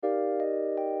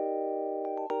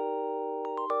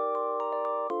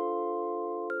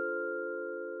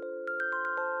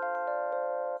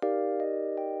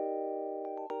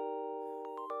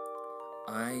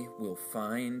I will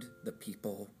find the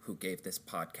people who gave this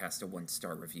podcast a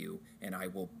 1-star review, and I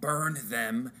will burn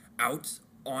them out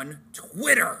on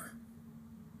Twitter.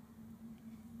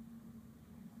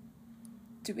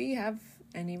 Do we have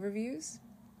any reviews?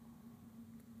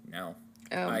 No.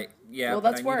 Oh. Well,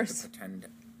 that's worse.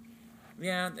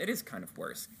 Yeah, it is kind of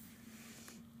worse.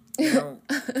 You know,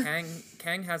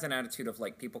 Kang has an attitude of,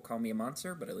 like, people call me a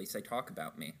monster, but at least they talk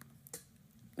about me.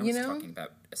 I was talking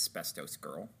about Asbestos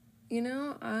Girl. You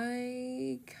know,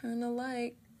 I kind of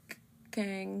like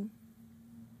Kang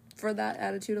for that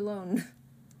attitude alone.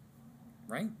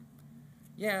 Right?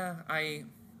 Yeah, I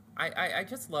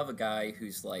just love a guy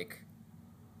who's, like,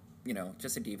 you know,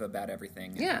 just a diva about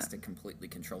everything and has to completely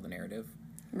control the narrative.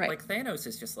 Right. Like, Thanos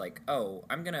is just like, oh,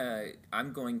 I'm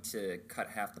going to cut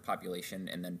half the population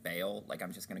and then bail. Like,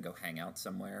 I'm just going to go hang out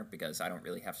somewhere because I don't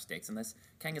really have stakes in this.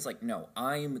 Kang is like, no,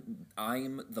 I'm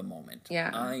the moment.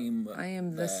 Yeah. I am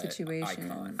the situation.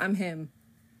 Icon. I'm him.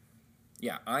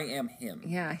 Yeah, I am him.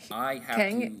 Yeah.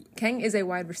 Kang is a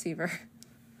wide receiver.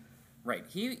 Right.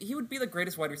 He would be the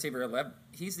greatest wide receiver ever.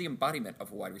 He's the embodiment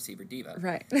of a wide receiver diva.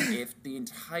 Right. If the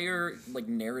entire, like,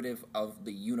 narrative of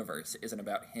the universe isn't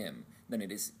about him, then it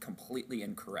is completely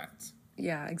incorrect.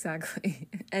 Yeah, exactly.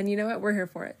 And you know what? We're here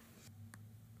for it.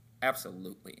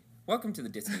 Absolutely. Welcome to the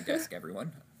Disney Desk,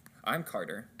 everyone. I'm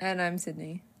Carter. And I'm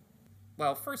Sydney.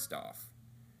 Well, first off,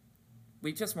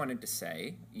 we just wanted to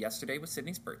say, yesterday was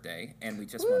Sydney's birthday, and we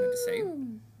just wanted to say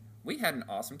we had an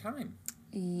awesome time.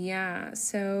 Yeah,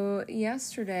 so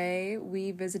yesterday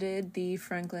we visited the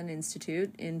Franklin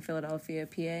Institute in Philadelphia,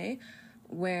 PA,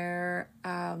 where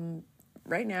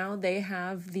right now they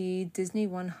have the Disney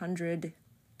 100,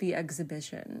 the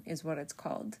exhibition is what it's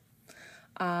called.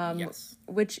 Yes.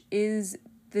 Which is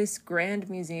this grand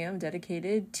museum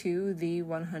dedicated to the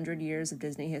 100 years of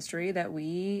Disney history that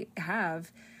we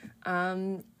have.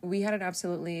 We had an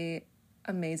absolutely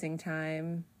amazing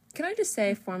time. Can I just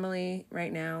say formally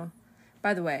right now,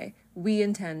 by the way, we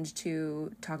intend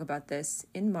to talk about this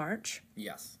in March.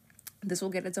 Yes. This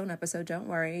will get its own episode, don't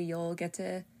worry. You'll get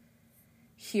to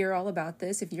hear all about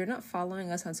this. If you're not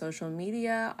following us on social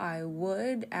media, I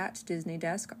would at Disney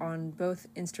Desk on both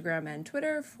Instagram and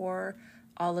Twitter for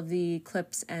all of the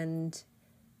clips and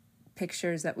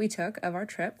pictures that we took of our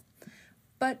trip.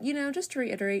 But, you know, just to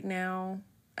reiterate now,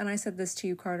 and I said this to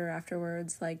you, Carter,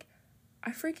 afterwards, like, I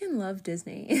freaking love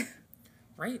Disney.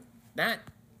 Right?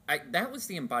 That was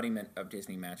the embodiment of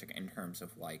Disney magic in terms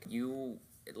of, like,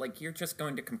 you're just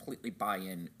going to completely buy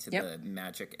in to the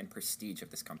magic and prestige of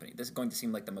this company. This is going to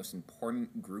seem like the most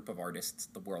important group of artists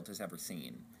the world has ever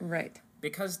seen. Right.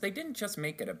 Because they didn't just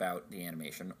make it about the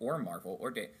animation or Marvel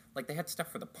or they had stuff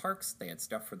for the parks, they had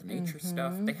stuff for the nature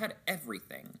stuff, they had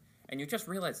everything. And you just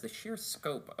realize the sheer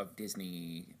scope of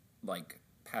Disney, like,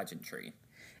 pageantry.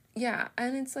 Yeah,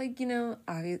 and it's like, you know,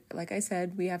 like I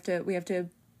said, we have to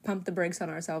pump the brakes on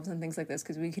ourselves and things like this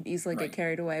because we could easily get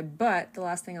carried away. But the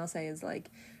last thing I'll say is,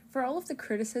 like, for all of the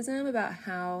criticism about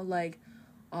how, like,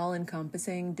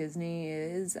 all-encompassing Disney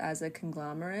is as a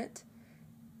conglomerate,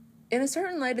 in a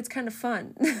certain light, it's kind of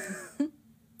fun.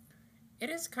 It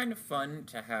is kind of fun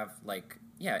to have, like,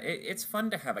 it's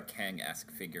fun to have a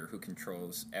Kang-esque figure who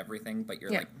controls everything, but you're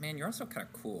like, man, you're also kind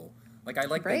of cool. Like, I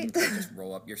like that you can just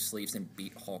roll up your sleeves and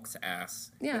beat Hulk's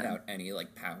ass without any,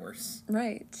 like, powers.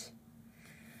 Right.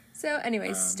 So,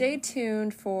 anyway, stay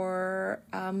tuned for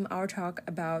our talk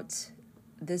about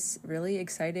this really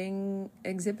exciting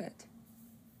exhibit.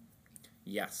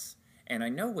 Yes. And I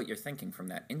know what you're thinking from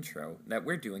that intro, that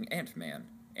we're doing Ant-Man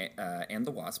and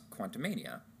the Wasp: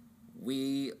 Quantumania.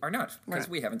 We are not, because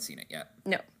we haven't seen it yet.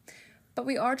 No. But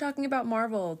we are talking about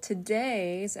Marvel.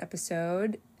 Today's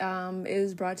episode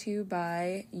is brought to you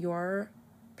by your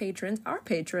patrons. Our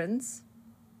patrons.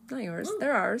 Not yours. Ooh.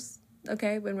 They're ours.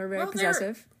 Okay, when we're very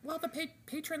possessive. Well, the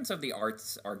patrons of the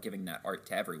arts are giving that art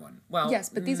to everyone. Well, yes,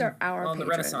 but these are our patrons. Well, in the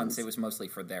Renaissance, it was mostly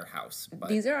for their house. But,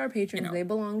 these are our patrons. You know. They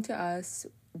belong to us.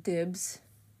 Dibs.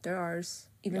 They're ours.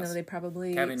 Even though they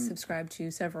probably subscribe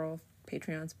to several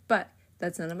Patreons. But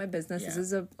that's none of my business. Yeah. This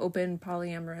is an open,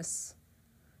 polyamorous,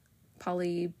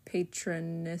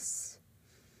 polypatronous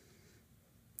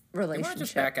relationship. You want to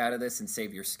just back out of this and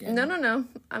save your skin? No.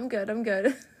 I'm good.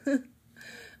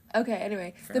 Okay,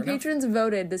 anyway. Fair enough. Patrons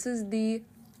voted. This is the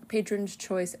Patrons'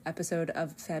 Choice episode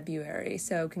of February.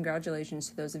 So congratulations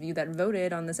to those of you that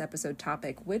voted on this episode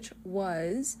topic, which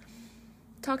was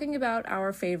talking about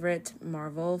our favorite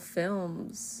Marvel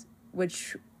films,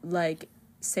 which, like,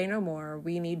 say no more.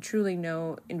 We need truly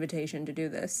no invitation to do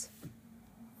this.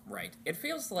 Right.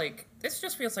 This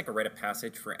just feels like a rite of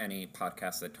passage for any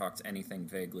podcast that talks anything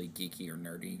vaguely geeky or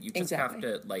nerdy. You just have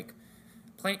to, like,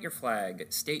 plant your flag.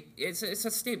 It's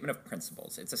a statement of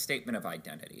principles. It's a statement of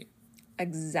identity.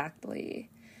 Exactly.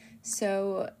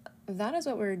 So that is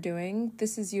what we're doing.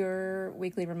 This is your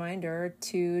weekly reminder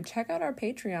to check out our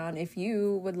Patreon if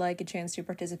you would like a chance to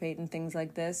participate in things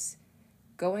like this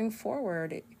going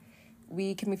forward.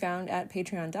 We can be found at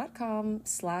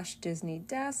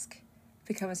patreon.com/DisneyDesk.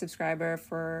 Become a subscriber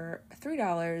for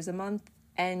 $3 a month,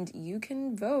 and you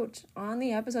can vote on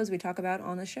the episodes we talk about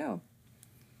on the show.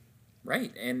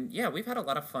 Right, and yeah, we've had a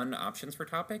lot of fun options for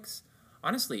topics.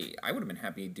 Honestly, I would have been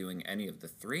happy doing any of the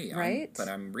three, right? But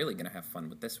I'm really going to have fun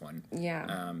with this one.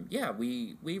 Yeah.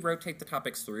 We rotate the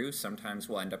topics through. Sometimes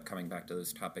we'll end up coming back to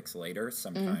those topics later.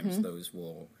 Sometimes those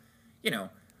will,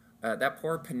 that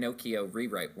poor Pinocchio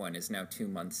rewrite one is now 2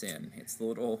 months in. It's the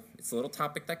little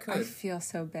topic that could. I feel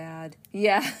so bad.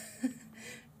 Yeah.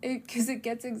 Because it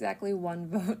gets exactly one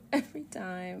vote every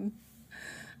time.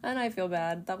 And I feel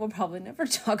bad that we'll probably never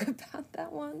talk about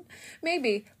that one.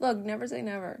 Maybe. Look, never say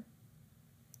never.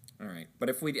 All right. But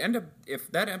if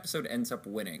that episode ends up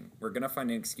winning, we're going to find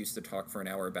an excuse to talk for an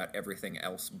hour about everything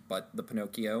else but the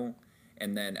Pinocchio.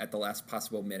 And then at the last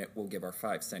possible minute, we'll give our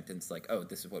 5-sentence, oh,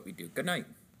 this is what we do. Good night.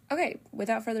 Okay,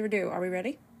 without further ado, are we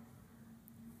ready?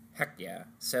 Heck yeah.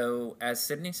 So, as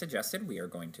Sydney suggested, we are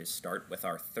going to start with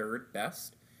our third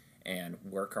best and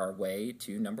work our way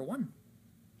to number 1.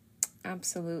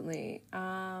 Absolutely.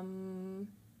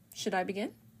 Should I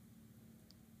begin?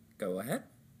 Go ahead.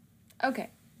 Okay.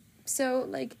 So,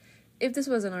 if this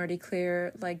wasn't already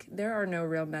clear, there are no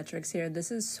real metrics here. This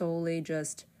is solely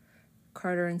just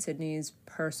Carter and Sydney's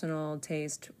personal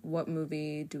taste. What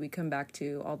movie do we come back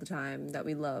to all the time that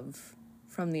we love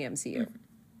from the MCU?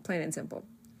 Plain and simple.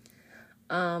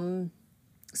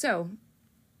 So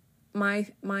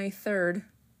my third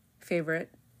favorite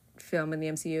film in the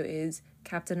MCU is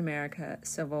Captain America: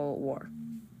 Civil War.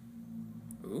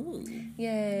 Ooh.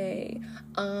 Yay.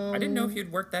 I didn't know if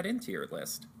you'd work that into your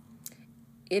list.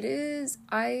 It is.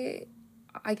 I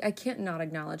can't not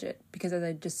acknowledge it because, as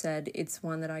I just said, it's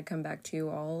one that I come back to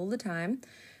all the time.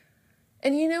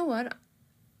 And you know what?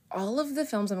 All of the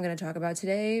films I'm going to talk about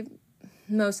today,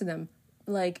 most of them,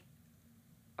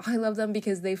 I love them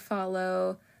because they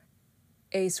follow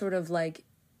a sort of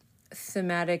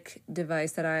thematic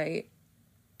device that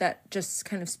just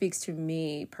kind of speaks to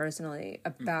me personally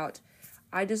about.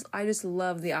 I just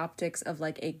love the optics of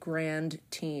a grand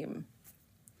team.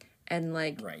 And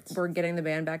right. We're getting the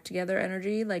band back together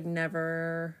energy,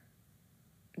 never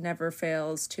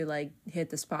fails to hit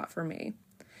the spot for me.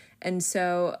 And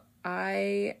so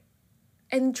truly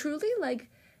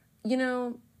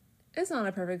it's not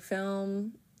a perfect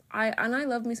film. I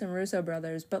love me some Russo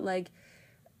brothers, but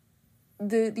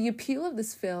the appeal of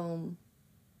this film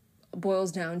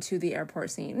boils down to the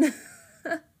airport scene.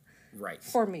 Right.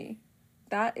 For me.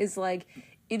 That is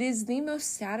it is the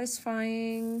most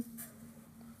satisfying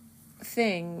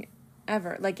thing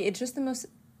ever. It's just the most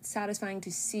satisfying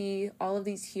to see all of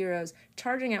these heroes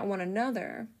charging at one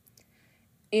another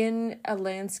in a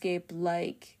landscape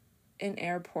like an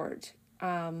airport,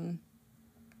 on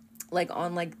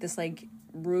this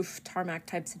roof tarmac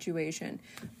type situation,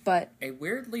 but a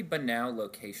weirdly banal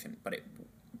location, but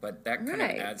that kind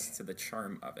of adds to the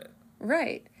charm of it.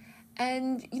 Right.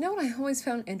 And you know what I always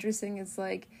found interesting is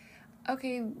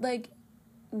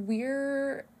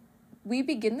we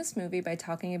begin this movie by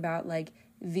talking about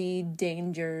the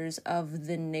dangers of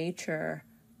the nature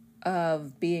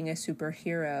of being a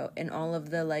superhero and all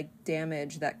of the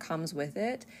damage that comes with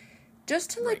it, just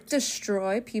to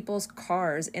destroy people's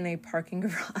cars in a parking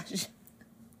garage.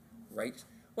 Right.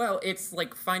 Well, it's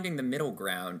finding the middle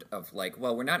ground of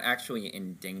we're not actually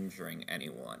endangering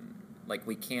anyone.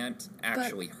 We can't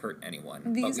actually hurt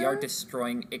anyone, but we are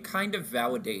destroying. It kind of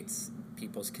validates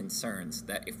people's concerns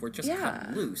that if we're just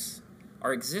cut loose,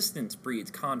 our existence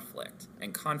breeds conflict,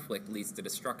 and conflict leads to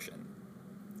destruction.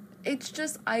 It's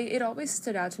just, it always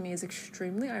stood out to me as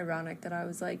extremely ironic that I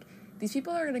was these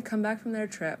people are going to come back from their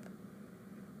trip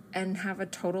and have a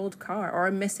totaled car, or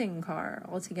a missing car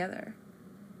altogether.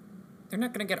 They're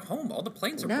not going to get home. All the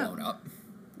planes are blown up.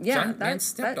 Yeah, Giant Man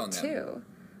stepped on them. Too.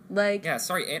 Yeah,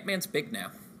 sorry, Ant-Man's big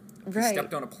now. Right. He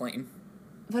stepped on a plane.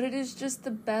 But it is just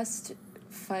the best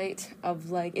fight of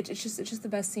it's just the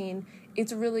best scene.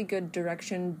 It's really good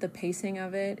direction. The pacing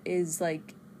of it is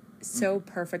so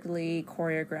perfectly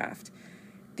choreographed.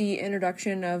 The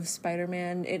introduction of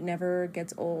Spider-Man, it never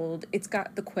gets old. It's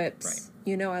got the quips. Right.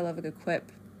 You know I love a good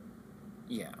quip.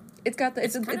 Yeah. It's got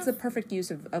it's the perfect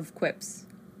use of quips.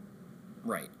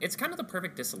 Right. It's kind of the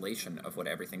perfect distillation of what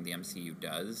everything the MCU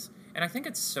does. And I think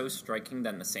it's so striking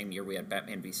that in the same year we had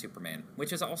Batman v Superman,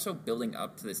 which is also building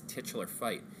up to this titular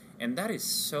fight. And that is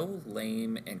so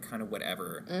lame and kind of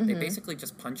whatever. They basically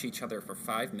just punch each other for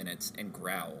 5 minutes and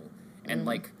growl. And,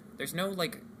 like, there's no,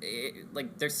 like,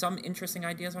 there's some interesting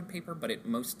ideas on paper, but it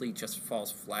mostly just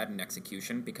falls flat in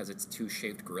execution because it's two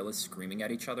shaved gorillas screaming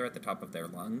at each other at the top of their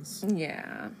lungs.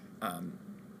 Yeah.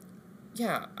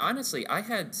 Yeah, honestly, I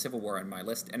had Civil War on my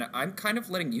list, and I'm kind of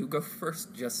letting you go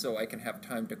first just so I can have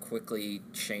time to quickly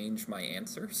change my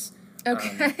answers.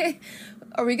 Okay.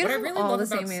 Are we going to have really all the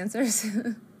same answers?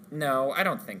 No, I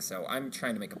don't think so. I'm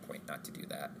trying to make a point not to do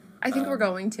that. I think we're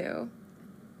going to.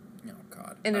 Oh,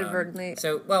 God. Inadvertently.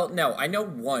 No, I know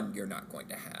one you're not going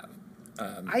to have.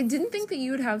 I didn't think that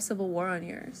you would have Civil War on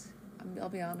yours. I'll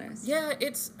be honest. Yeah,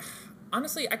 it's...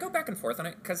 Honestly, I go back and forth on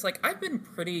it, because, like, I've been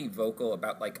pretty vocal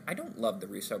about, like, I don't love the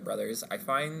Russo brothers.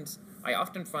 I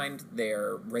often find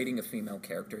their rating of female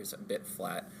characters a bit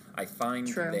flat. I find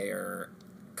their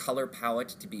color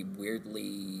palette to be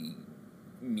weirdly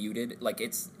muted. Like,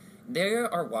 they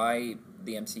are why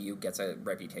the MCU gets a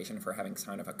reputation for having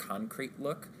kind of a concrete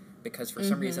look, because for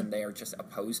some reason they are just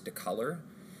opposed to color.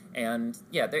 And,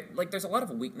 yeah, there's a lot of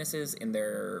weaknesses in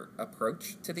their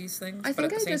approach to these things. I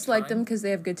think I just like them because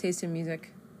they have good taste in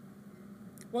music.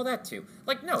 Well, that too.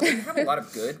 Like, no, they have a lot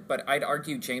of good, but I'd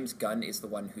argue James Gunn is the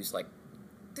one who's like,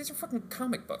 these are fucking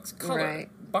comic books. Color.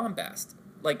 Bombast.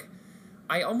 Like,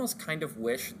 I almost kind of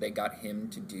wish they got him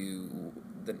to do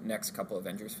the next couple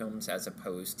Avengers films as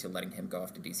opposed to letting him go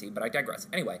off to DC, but I digress.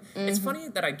 Anyway, it's funny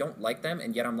that I don't like them,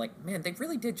 and yet I'm like, man, they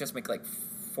really did just make, like,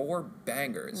 4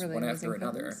 bangers, really one after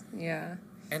another. Yeah.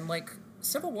 And, like,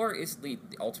 Civil War is the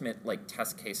ultimate, like,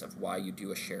 test case of why you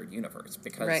do a shared universe,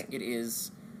 because it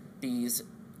is these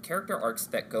character arcs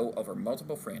that go over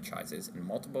multiple franchises and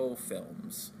multiple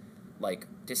films, like,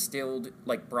 distilled,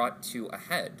 like, brought to a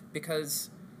head,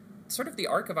 because sort of the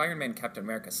arc of Iron Man and Captain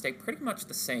America stay pretty much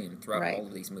the same throughout all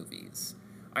of these movies.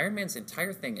 Iron Man's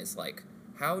entire thing is, like,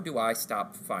 how do I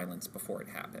stop violence before it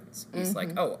happens? He's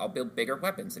like, oh, I'll build bigger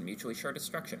weapons and mutually share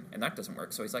destruction. And that doesn't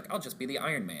work. So he's like, I'll just be the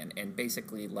Iron Man and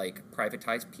basically, like,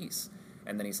 privatize peace.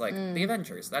 And then he's like, the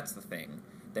Avengers, that's the thing.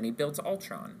 Then he builds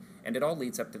Ultron. And it all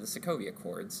leads up to the Sokovia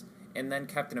Accords. And then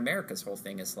Captain America's whole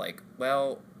thing is like,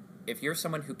 well, if you're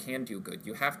someone who can do good,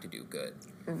 you have to do good.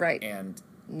 Right. And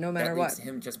no matter that what. leads to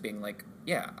him just being like,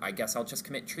 yeah, I guess I'll just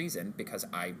commit treason because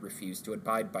I refuse to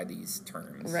abide by these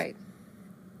terms. Right.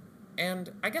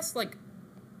 And I guess, like,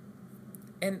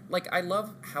 I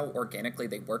love how organically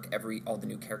they work all the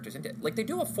new characters into it. Like, they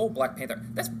do a full Black Panther.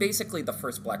 That's basically the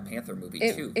first Black Panther movie,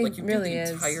 too. It like, you really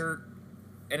do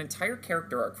an entire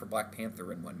character arc for Black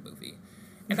Panther in one movie.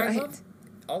 And I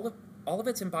love all of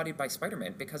it's embodied by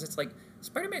Spider-Man, because it's like,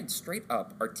 Spider-Man straight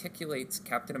up articulates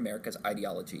Captain America's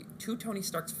ideology to Tony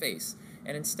Stark's face,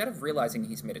 and instead of realizing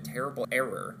he's made a terrible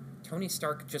error, Tony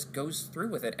Stark just goes through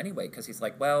with it anyway, because he's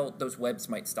like, well, those webs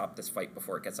might stop this fight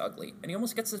before it gets ugly. And he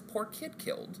almost gets his poor kid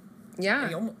killed. Yeah.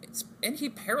 And he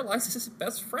paralyzes his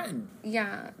best friend.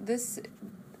 Yeah,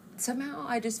 somehow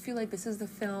I just feel like this is the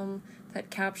film that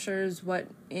captures what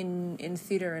in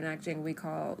theater and acting we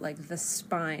call, like, the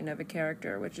spine of a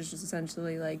character, which is just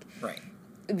essentially, like,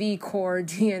 the core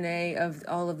DNA of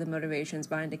all of the motivations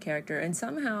behind a character. And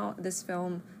somehow this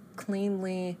film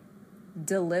cleanly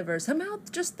delivers. Somehow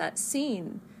just that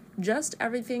scene, just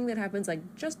everything that happens,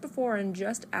 like, just before and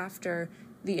just after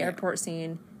the airport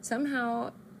scene,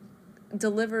 somehow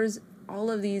delivers all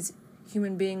of these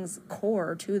human beings'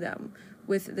 core to them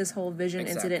with this whole Vision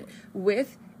incident,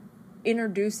 with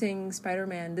introducing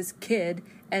Spider-Man, this kid,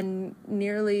 and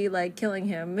nearly, like, killing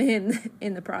him in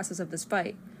the process of this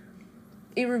fight.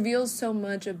 It reveals so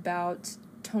much about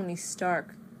Tony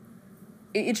Stark.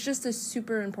 It's just a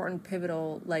super important,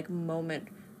 pivotal, like, moment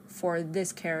for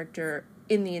this character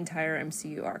in the entire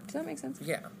MCU arc. Does that make sense?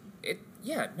 Yeah.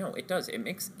 It does. It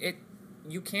makes it...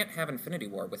 You can't have Infinity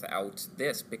War without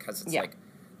this, because it's like,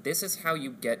 this is how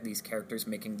you get these characters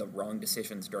making the wrong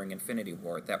decisions during Infinity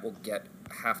War that will get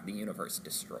half the universe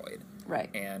destroyed. Right.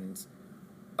 And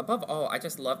above all, I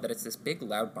just love that it's this big,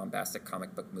 loud, bombastic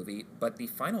comic book movie, but the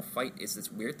final fight is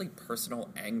this weirdly personal,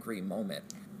 angry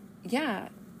moment. Yeah,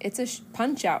 it's a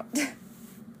punch-out.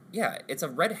 Yeah, it's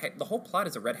the whole plot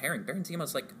is a red herring. Baron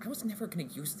Zemo's like, I was never going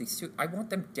to use these suits. I want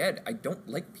them dead. I don't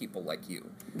like people like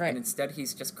you. Right. And instead,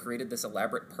 he's just created this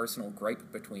elaborate personal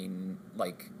gripe between,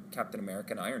 like, Captain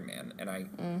America and Iron Man. And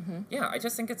I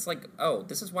just think it's like, oh,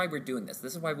 this is why we're doing this.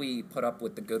 This is why we put up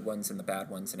with the good ones and the bad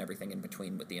ones and everything in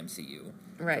between with the MCU.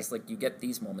 Right. Because, like, you get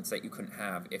these moments that you couldn't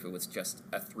have if it was just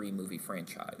a 3-movie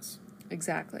franchise.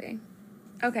 Exactly.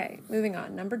 Okay, moving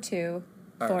on. Number 2,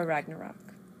 Thor Ragnarok.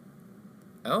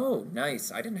 Oh,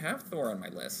 nice. I didn't have Thor on my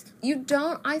list. You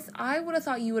don't? I would have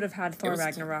thought you would have had Thor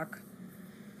Ragnarok.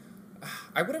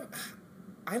 I would have...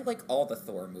 I like all the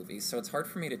Thor movies, so it's hard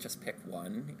for me to just pick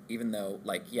one, even though,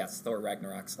 like, yes, Thor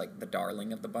Ragnarok's, like, the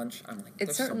darling of the bunch. I'm like,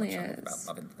 there's so much I love about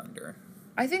Love and Thunder.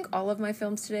 I think all of my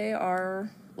films today are,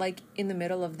 like, in the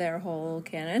middle of their whole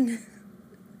canon.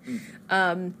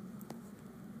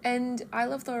 And I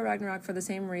love Thor Ragnarok for the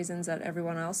same reasons that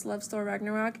everyone else loves Thor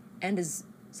Ragnarok and is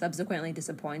subsequently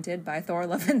disappointed by Thor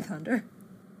Love and Thunder.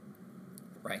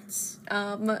 Right.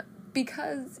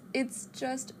 Because it's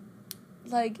just,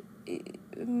 like,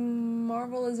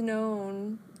 Marvel is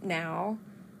known now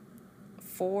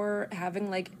for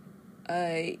having, like,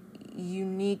 a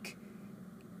unique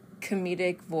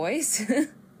comedic voice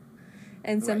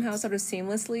and somehow sort of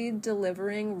seamlessly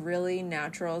delivering really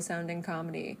natural sounding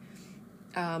comedy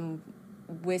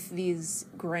with these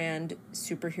grand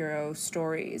superhero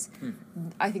stories.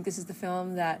 I think this is the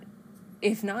film that,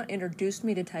 if not introduced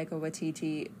me to Taika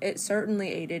Waititi, it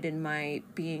certainly aided in my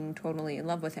being totally in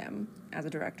love with him as a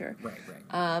director.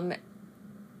 Right.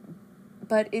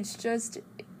 But it's just,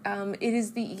 it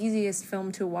is the easiest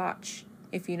film to watch,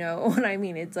 if you know what I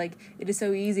mean. It's like, it is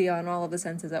so easy on all of the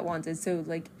senses at once. It's so,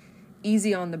 like,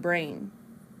 easy on the brain.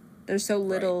 There's so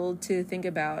little to think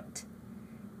about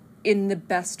in the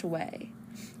best way.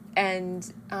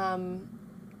 And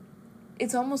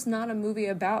it's almost not a movie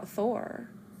about Thor.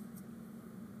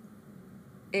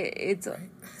 It's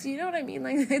do you know what I mean?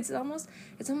 Like, it's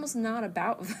almost not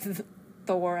about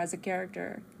Thor as a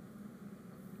character.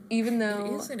 Even though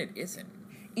it is and it isn't.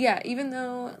 Yeah, even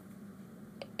though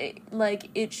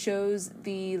it shows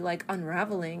the, like,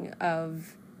 unraveling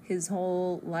of his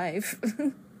whole life.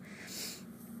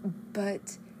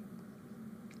 But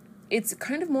it's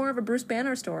kind of more of a Bruce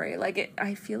Banner story. Like,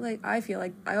 I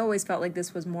always felt like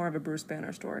this was more of a Bruce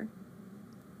Banner story.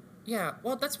 Yeah,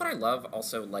 well, that's what I love.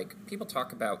 Also, like, people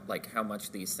talk about, like, how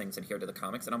much these things adhere to the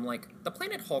comics, and I'm like, the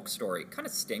Planet Hulk story kind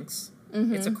of stinks.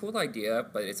 It's a cool idea,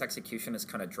 but its execution is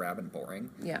kind of drab and boring.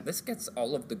 Yeah. This gets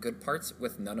all of the good parts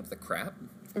with none of the crap.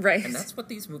 Right. And that's what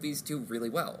these movies do really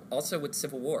well. Also with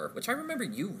Civil War, which I remember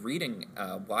you reading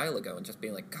a while ago and just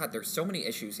being like, God, there's so many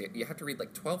issues. You have to read,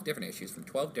 like, 12 different issues from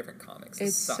 12 different comics.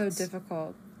 It's so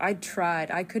difficult. I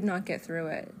tried. I could not get through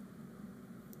it.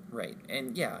 Right.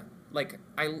 And, yeah, like,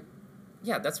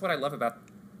 that's what I love about,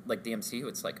 like, the MCU.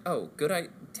 It's like,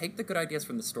 take the good ideas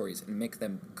from the stories and make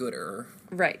them gooder.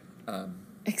 Right.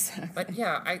 Exactly. But,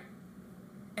 yeah,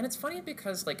 and it's funny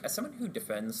because, like, as someone who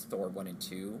defends Thor 1 and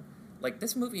 2, like,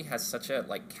 this movie has such a,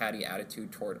 like, catty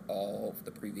attitude toward all of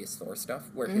the previous Thor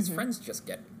stuff, where his friends just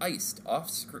get iced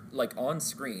on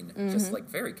screen, just, like,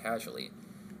 very casually.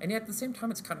 And yet, at the same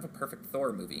time, it's kind of a perfect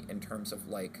Thor movie in terms of,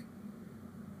 like,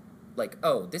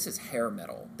 oh, this is hair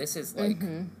metal. This is,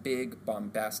 like, big,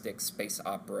 bombastic space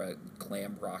opera,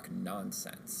 glam rock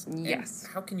nonsense. Yes.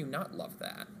 And how can you not love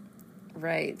that?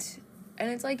 Right.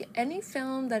 And it's like any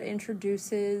film that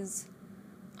introduces,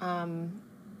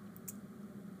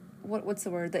 what's the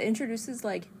word? That introduces,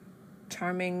 like,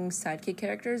 charming sidekick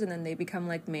characters and then they become,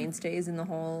 like, mainstays in the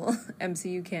whole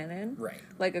MCU canon. Right.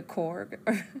 Like a Korg.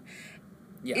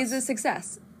 Yes. Is a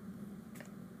success.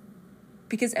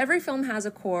 Because every film has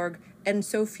a Korg, and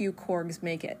so few Korgs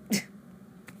make it.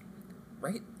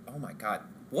 Right? Oh my God.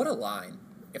 What a line.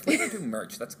 If we ever do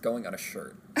merch, that's going on a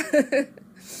shirt.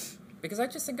 Because I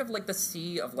just think of, like, the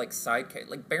sea of, like, sidekick.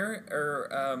 Like,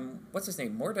 what's his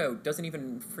name? Mordo doesn't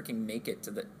even freaking make it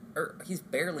to he's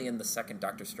barely in the second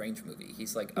Doctor Strange movie.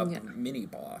 He's, like, a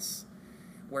mini-boss.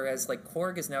 Whereas, like,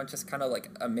 Korg is now just kind of, like,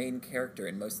 a main character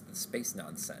in most of the space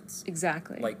nonsense.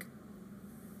 Exactly. Like,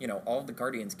 you know, all the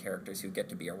Guardians characters who get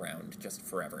to be around just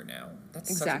forever now.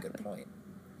 That's such a good point.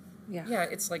 Yeah. Yeah,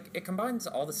 it's like, it combines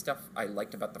all the stuff I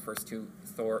liked about the first two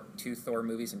Thor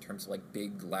movies in terms of, like,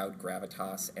 big, loud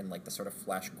gravitas and, like, the sort of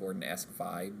Flash Gordon-esque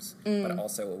vibes, but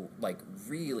also, like,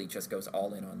 really just goes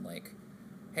all in on, like,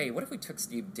 hey, what if we took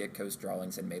Steve Ditko's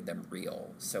drawings and made them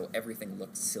real, so everything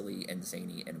looked silly and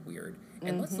zany and weird?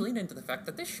 And let's lean into the fact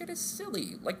that this shit is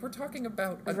silly. Like, we're talking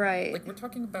about... Like, we're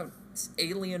talking about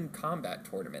alien combat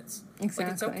tournaments. Exactly.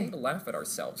 Like, it's okay to laugh at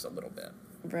ourselves a little bit.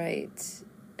 Right.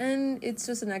 And it's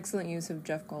just an excellent use of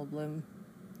Jeff Goldblum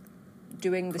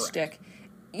doing the shtick.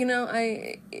 You know,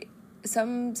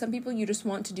 some people, you just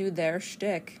want to do their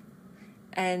shtick,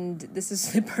 and this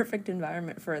is the perfect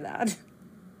environment for that.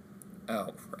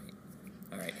 Oh, right.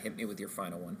 All right, hit me with your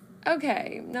final one.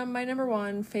 Okay, now my number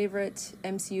one favorite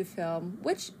MCU film,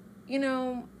 which, you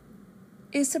know,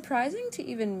 is surprising to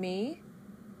even me.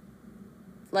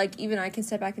 Like, even I can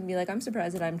step back and be like, I'm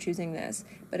surprised that I'm choosing this.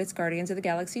 But it's Guardians of the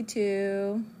Galaxy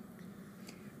 2.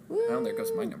 Well, there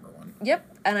goes my number one.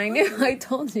 Yep, and I knew, I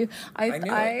told you. I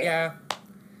knew it, yeah.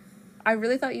 I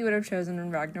really thought you would have chosen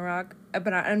in Ragnarok,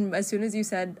 and as soon as you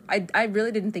said, I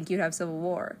really didn't think you'd have Civil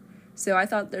War. So I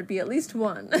thought there'd be at least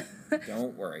one.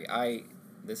 Don't worry.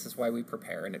 This is why we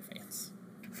prepare in advance.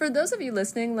 For those of you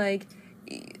listening, like,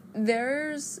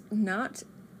 there's not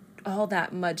all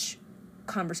that much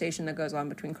conversation that goes on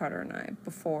between Carter and I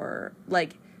before,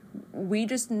 like, we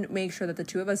just make sure that the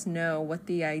two of us know what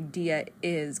the idea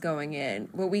is going in.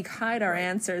 But we hide our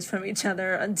answers from each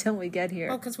other until we get here.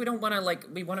 Well, because we don't want to,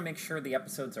 we want to make sure the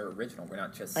episodes are original. We're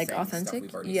not just saying authentic stuff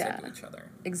we've already said to each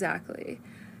other. Exactly.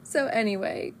 So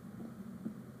anyway,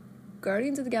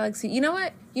 Guardians of the Galaxy. You know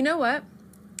what?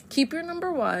 Keep your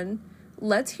number one.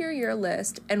 Let's hear your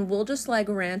list, and we'll just,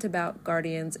 rant about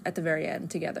Guardians at the very end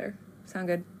together. Sound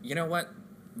good? You know what?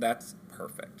 That's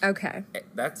perfect. Okay.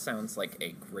 That sounds like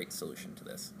a great solution to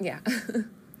this. Yeah.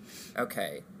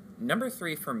 Okay. Number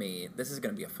 3 for me, this is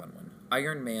going to be a fun one.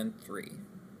 Iron Man 3.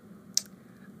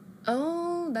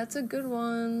 Oh, that's a good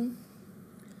one.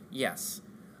 Yes.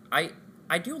 I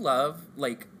do love,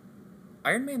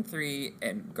 Iron Man 3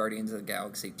 and Guardians of the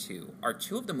Galaxy 2 are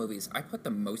two of the movies I put the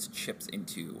most chips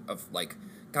into of,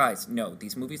 guys, no,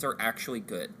 these movies are actually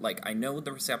good. I know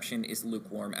the reception is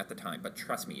lukewarm at the time, but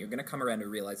trust me, you're going to come around and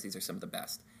realize these are some of the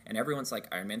best. And everyone's like,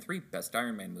 Iron Man 3, best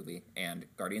Iron Man movie, and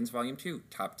Guardians Volume 2,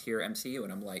 top tier MCU,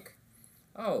 and I'm like,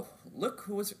 oh, look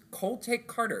who was Cold Take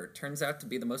Carter, turns out to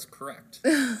be the most correct.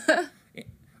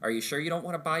 Are you sure you don't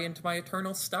want to buy into my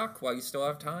Eternal stock while you still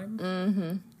have time?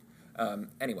 Mm-hmm.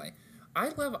 Anyway, I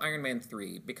love Iron Man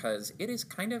 3 because it is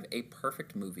kind of a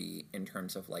perfect movie in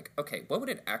terms of, okay, what would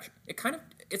it actually...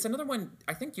 It's another one,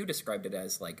 I think you described it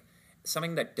as,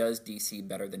 something that does DC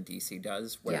better than DC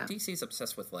does, where DC's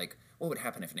obsessed with, what would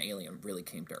happen if an alien really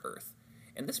came to Earth?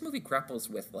 And this movie grapples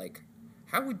with,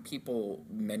 how would people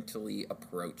mentally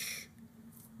approach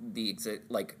the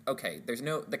okay,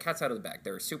 the cat's out of the bag.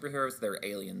 There are superheroes, there are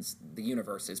aliens, the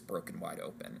universe is broken wide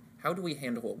open. How do we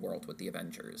handle a world with the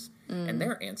Avengers? And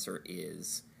their answer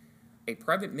is a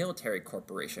private military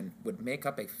corporation would make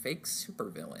up a fake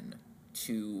supervillain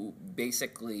to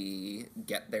basically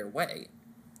get their way.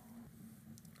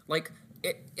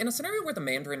 In a scenario where the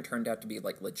Mandarin turned out to be,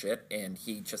 legit, and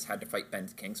he just had to fight Ben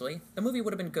Kingsley, the movie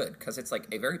would have been good, because it's,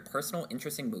 a very personal,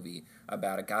 interesting movie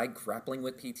about a guy grappling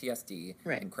with PTSD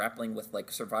and grappling with,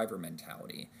 survivor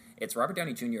mentality. It's Robert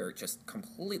Downey Jr. just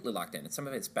completely locked in. It's some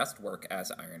of his best work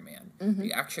as Iron Man. Mm-hmm.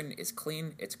 The action is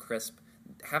clean, it's crisp.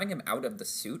 Having him out of the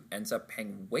suit ends up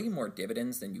paying way more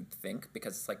dividends than you'd think,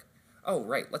 because it's oh,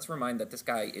 right, let's remind that this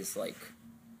guy is,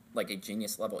 a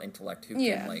genius-level intellect who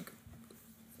can,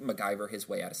 MacGyver his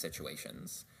way out of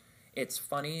situations. It's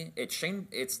funny.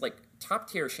 It's top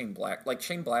tier Shane Black.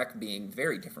 Shane Black being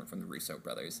very different from the Russo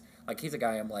brothers. He's a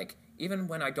guy I'm even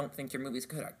when I don't think your movie's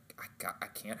good, I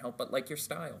can't help but like your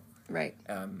style. Right.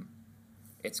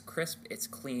 It's crisp, it's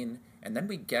clean, and then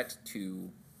we get to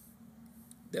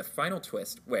the final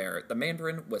twist where the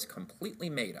Mandarin was completely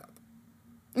made up.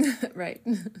 Right.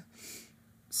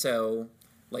 So,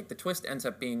 the twist ends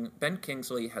up being Ben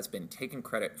Kingsley has been taking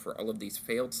credit for all of these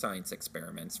failed science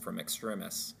experiments from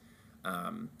extremists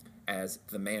as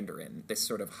the Mandarin, this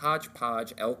sort of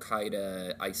hodgepodge,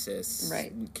 Al-Qaeda, ISIS,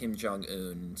 Kim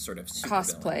Jong-un sort of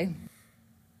cosplay.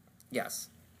 Yes.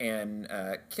 And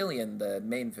Killian, the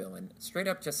main villain, straight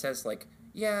up just says,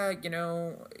 yeah,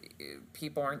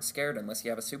 people aren't scared unless you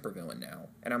have a supervillain now.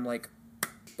 And I'm like,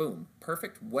 boom,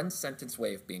 perfect one-sentence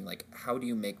way of being how do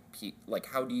you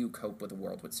how do you cope with a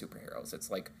world with superheroes? It's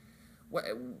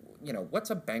what's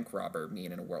a bank robber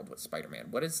mean in a world with Spider-Man?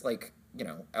 What is,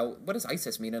 what does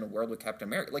ISIS mean in a world with Captain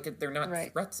America? They're not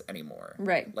threats anymore.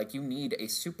 Right. You need a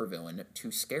supervillain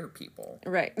to scare people.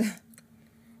 Right.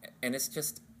 And it's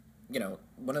just,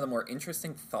 one of the more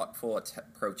interesting, thoughtful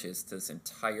approaches to this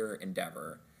entire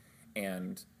endeavor.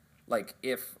 And...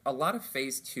 if a lot of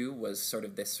Phase 2 was sort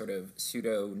of this sort of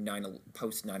pseudo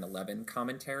post 9/11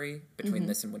 commentary between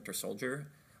this and Winter Soldier,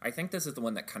 I think this is the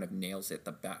one that kind of nails it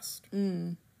the best.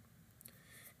 And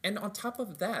on top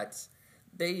of that,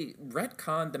 they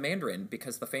retconned the Mandarin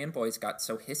because the fanboys got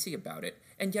so hissy about it,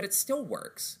 and yet it still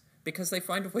works because they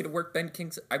find a way to work Ben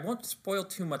Kingsley. I won't spoil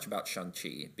too much about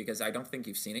Shang-Chi because I don't think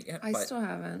you've seen it yet. I still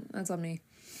haven't. That's on me.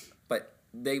 But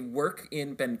they work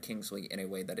in Ben Kingsley in a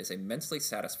way that is immensely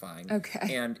satisfying.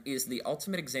 Okay. And is the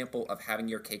ultimate example of having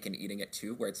your cake and eating it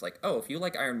too, where it's if you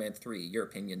like Iron Man 3, your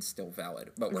opinion's still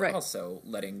valid. But we're also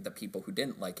letting the people who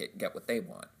didn't like it get what they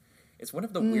want. It's one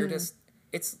of the weirdest...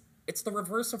 It's the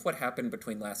reverse of what happened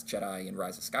between Last Jedi and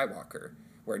Rise of Skywalker,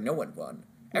 where no one won.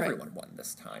 Everyone won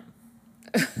this time.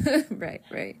 Right.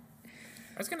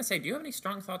 I was going to say, do you have any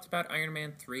strong thoughts about Iron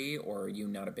Man 3, or are you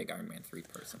not a big Iron Man 3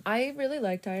 person? I really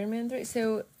liked Iron Man 3.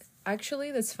 So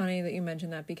Actually, that's funny that you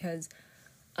mentioned that because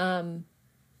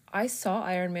I saw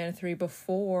Iron Man 3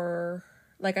 before,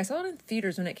 like, I saw it in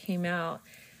theaters when it came out.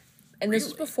 And this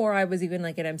was before I was even,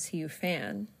 like, an MCU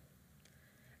fan.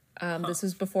 This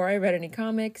was before I read any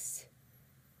comics.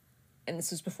 And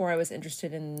this was before I was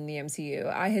interested in the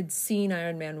MCU. I had seen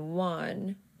Iron Man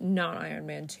 1, not Iron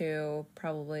Man 2,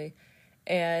 probably.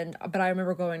 But I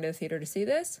remember going to the theater to see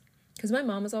this. Because my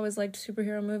mom has always liked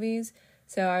superhero movies.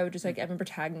 So I would just, like, I remember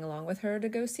tagging along with her to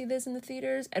go see this in the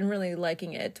theaters and really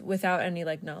liking it without any,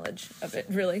 like, knowledge of it,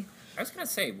 really. I was going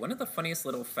to say, one of the funniest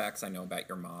little facts I know about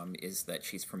your mom is that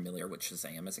she's familiar with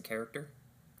Shazam as a character.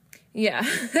 Yeah.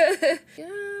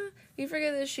 Yeah. You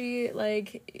forget that she,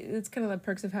 like, it's kind of the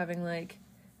perks of having, like,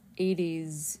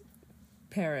 80s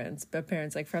parents, but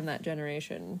parents, like, from that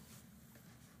generation.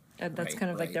 And that's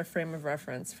kind of, like, their frame of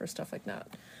reference for stuff like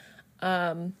that.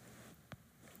 All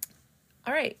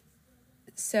right.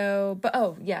 So, but,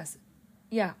 oh, yes.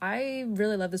 Yeah, I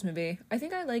really love this movie. I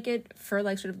think I like it for,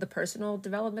 like, sort of the personal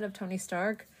development of Tony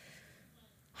Stark.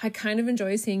 I kind of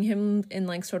enjoy seeing him in,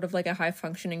 like, sort of, like, a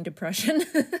high-functioning depression.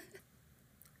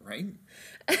 Right?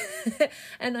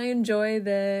 And I enjoy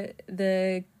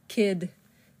the kid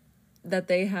that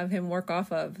they have him work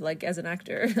off of, like, as an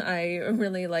actor. I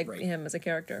really like him as a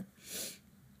character.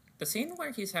 The scene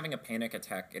where he's having a panic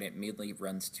attack and it immediately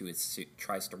runs to his suit,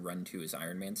 tries to run to his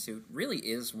Iron Man suit, really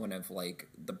is one of, like,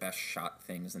 the best shot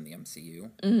things in the MCU.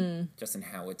 Mm-hmm. Just in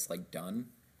how it's, like, done.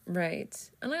 Right.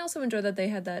 And I also enjoy that they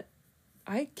had that,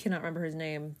 I cannot remember his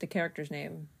name, the character's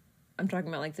name. I'm talking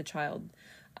about, like, the child.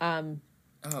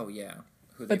 Oh, yeah.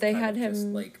 But they had him just,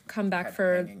 like, come back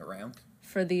for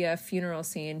the funeral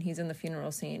scene. He's in the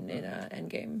funeral scene in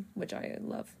Endgame, which I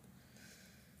love.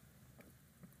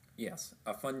 Yes,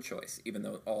 a fun choice, even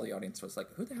though all the audience was like,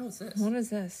 who the hell is this? What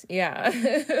is this? Yeah.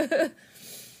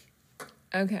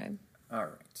 Okay. All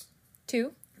right.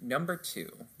 2? Number 2.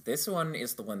 This one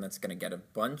is the one that's going to get a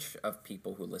bunch of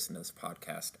people who listen to this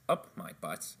podcast up my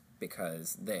butt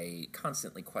because they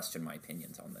constantly question my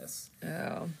opinions on this.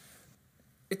 Oh.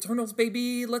 Eternals,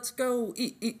 baby, let's go.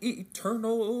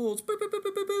 Eternals. Boo, boo, boo,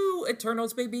 boo, boo, boo.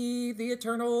 Eternals, baby, the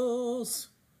Eternals.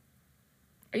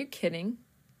 Are you kidding?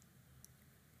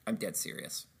 I'm dead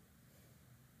serious.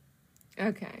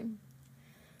 Okay.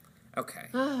 Okay.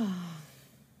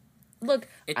 Look,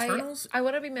 Eternals? I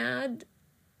want to be mad,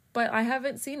 but I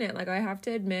haven't seen it. Like, I have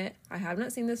to admit, I have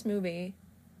not seen this movie.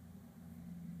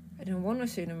 I don't want to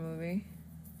see the movie.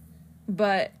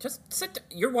 But... Just sit...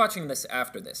 You're watching this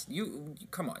after this. You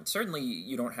come on. Certainly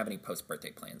you don't have any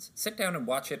post-birthday plans. Sit down and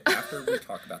watch it after we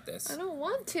talk about this. I don't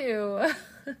want to.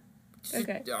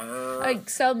 Okay. Like,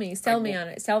 sell me on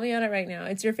it. Sell me on it right now.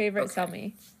 It's your favorite. Okay. Sell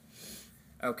me.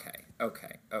 Okay.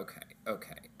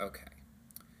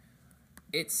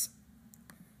 It's,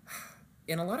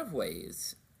 in a lot of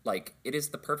ways, like, it is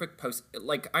the perfect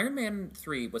like, Iron Man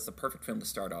 3 was the perfect film to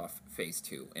start off Phase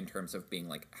 2 in terms of being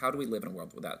like, how do we live in a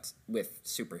world with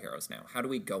superheroes now? How do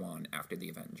we go on after the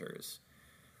Avengers?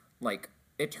 Like,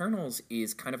 Eternals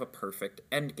is kind of a perfect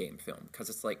endgame film, because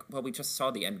it's like, well, we just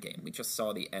saw the endgame. We just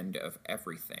saw the end of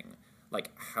everything. Like,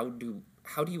 how do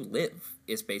you live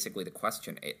is basically the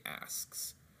question it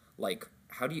asks. Like,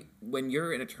 how do you, when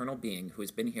you're an eternal being who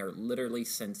has been here literally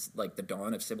since, like, the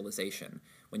dawn of civilization,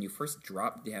 when you first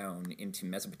drop down into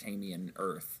Mesopotamian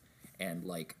Earth and,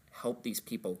 like, help these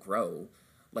people grow,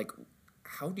 like,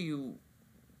 what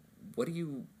do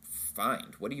you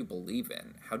find? What do you believe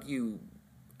in? How do you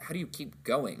keep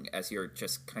going as you're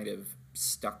just kind of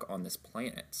stuck on this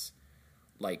planet?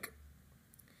 Like,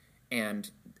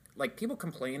 and, like, people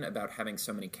complain about having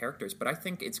so many characters, but I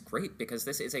think it's great because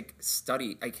this is a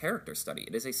character study.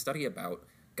 It is a study about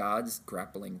gods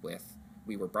grappling with,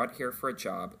 we were brought here for a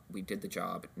job, we did the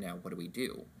job, now what do we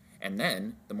do? And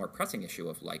then the more pressing issue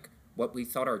of, like, what we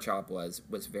thought our job was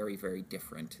very, very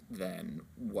different than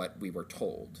what we were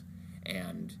told.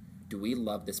 And do we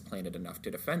love this planet enough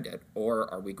to defend it,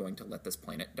 or are we going to let this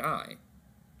planet die?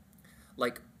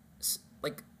 Like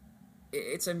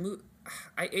it's a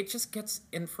it just gets,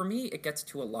 and for me, it gets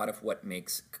to a lot of what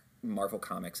makes Marvel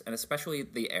Comics, and especially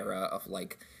the era of,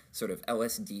 like, sort of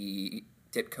LSD,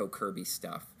 Ditko Kirby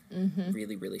stuff,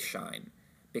 really, really shine.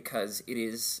 Because it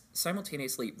is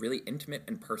simultaneously really intimate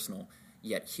and personal,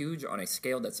 yet huge on a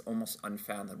scale that's almost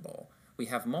unfathomable. We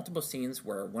have multiple scenes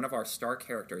where one of our star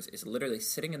characters is literally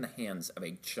sitting in the hands of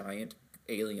a giant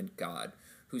alien god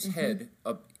whose head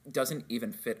doesn't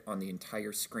even fit on the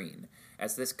entire screen,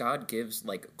 as this god gives,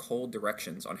 like, cold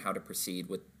directions on how to proceed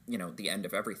with, you know, the end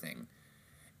of everything.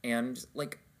 And,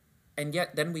 like, and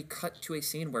yet then we cut to a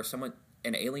scene where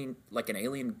an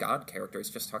alien god character is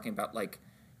just talking about, like,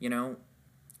 you know,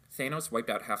 Thanos wiped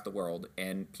out half the world,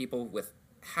 and people with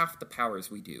half the powers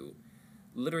we do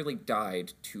literally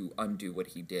died to undo what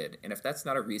he did. And if that's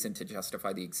not a reason to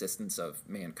justify the existence of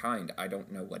mankind, I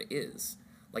don't know what is.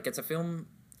 Like, it's a film,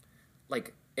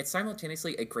 like, it's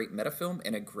simultaneously a great meta film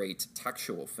and a great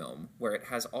textual film, where it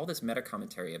has all this meta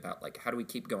commentary about, like, how do we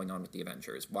keep going on with the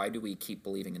Avengers? Why do we keep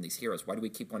believing in these heroes? Why do we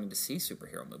keep wanting to see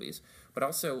superhero movies? But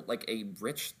also, like, a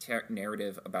rich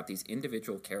narrative about these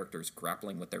individual characters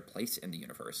grappling with their place in the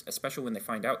universe, especially when they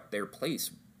find out their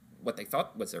place, what they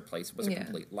thought was their place, was a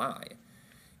complete lie.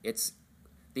 Its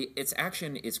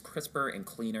action is crisper and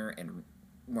cleaner and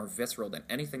more visceral than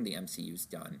anything the MCU's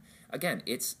done. Again,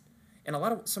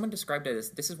 someone described it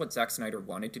as, this is what Zack Snyder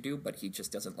wanted to do, but he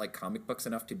just doesn't like comic books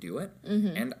enough to do it.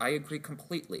 Mm-hmm. And I agree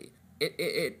completely.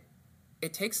 It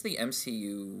takes the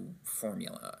MCU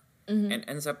formula and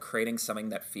ends up creating something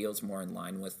that feels more in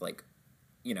line with, like,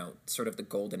 you know, sort of the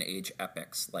golden age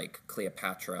epics like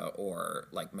Cleopatra or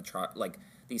like like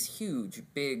these huge,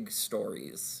 big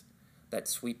stories that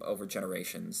sweep over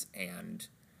generations. And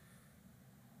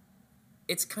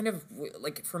it's kind of,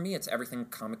 like, for me, it's everything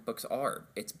comic books are.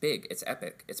 It's big, it's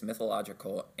epic, it's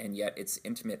mythological, and yet it's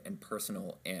intimate and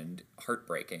personal and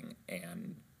heartbreaking,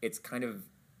 and it's kind of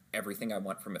everything I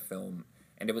want from a film,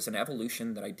 and it was an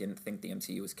evolution that I didn't think the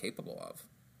MCU was capable of.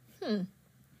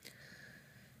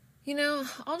 You know,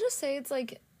 I'll just say it's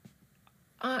like,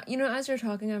 you know, as you're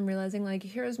talking, I'm realizing, like,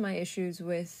 here's my issues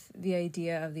with the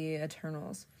idea of the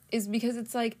Eternals. Is because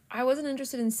it's like, I wasn't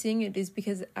interested in seeing it is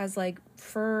because as, like,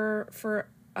 for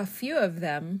a few of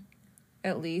them,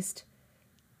 at least,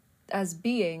 as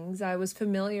beings, I was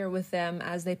familiar with them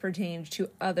as they pertained to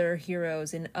other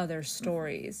heroes in other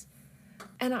stories.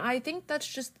 And I think that's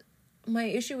just my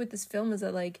issue with this film is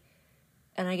that, like,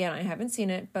 and again, I haven't seen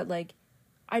it, but, like,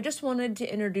 I just wanted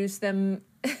to introduce them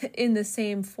in the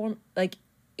same form, like,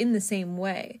 in the same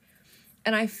way.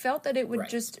 And I felt that it would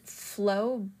just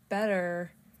flow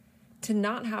better to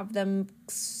not have them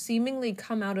seemingly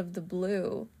come out of the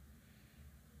blue.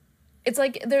 It's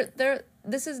like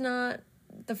this is not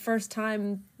the first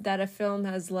time that a film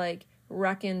has, like,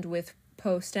 reckoned with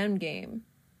post-Endgame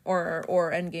or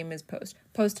Endgame is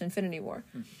post-Infinity War.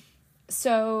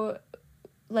 So,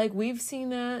 like, we've seen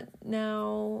that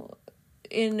now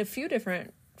in a few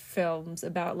different films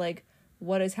about, like,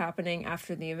 what is happening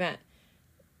after the event.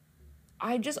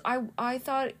 I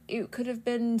thought it could have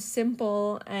been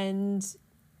simple and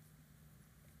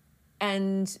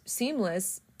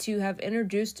seamless to have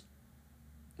introduced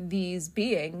these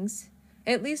beings,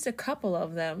 at least a couple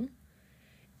of them,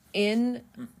 in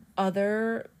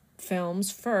other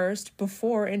films first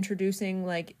before introducing,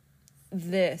 like,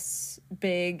 this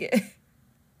big,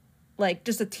 like,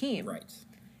 just a team. Right.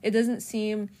 It doesn't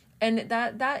seem, and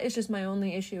that is just my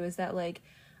only issue is that, like,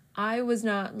 I was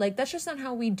not, like, that's just not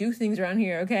how we do things around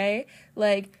here, okay?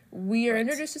 Like, we are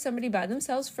introduced to somebody by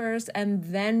themselves first, and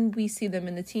then we see them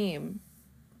in the team.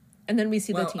 And then we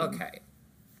see the team. Okay.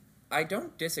 I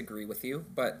don't disagree with you,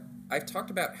 but I've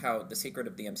talked about how the secret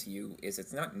of the MCU is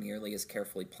it's not nearly as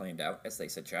carefully planned out as they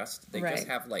suggest. They just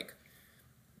have, like,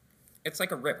 it's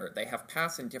like a river. They have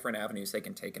paths and different avenues they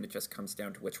can take, and it just comes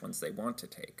down to which ones they want to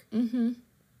take. Mm-hmm.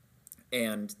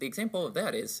 And the example of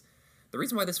that is, the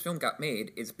reason why this film got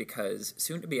made is because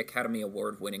soon-to-be Academy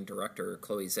Award-winning director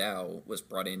Chloe Zhao was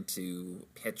brought in to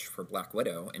pitch for Black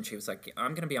Widow, and she was like,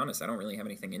 I'm going to be honest, I don't really have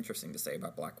anything interesting to say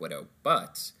about Black Widow,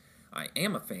 but I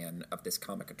am a fan of this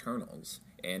comic Eternals,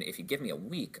 and if you give me a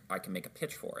week, I can make a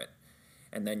pitch for it.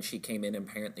 And then she came in and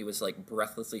apparently was, like,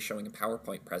 breathlessly showing a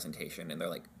PowerPoint presentation, and they're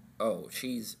like, oh,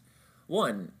 she's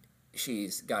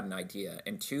got an idea,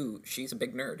 and two, she's a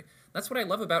big nerd. That's what I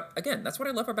love about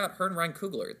her and Ryan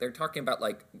Coogler. They're talking about,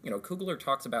 like, you know, Coogler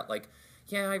talks about, like,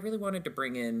 yeah, I really wanted to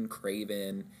bring in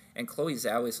Kraven, and Chloe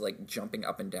Zhao is, like, jumping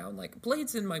up and down, like,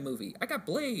 Blade's in my movie. I got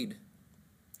Blade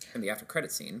in the after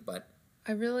credit scene, but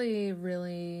I really,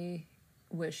 really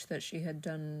wish that she had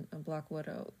done a Black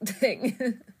Widow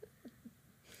thing.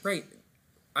 Right.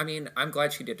 I mean, I'm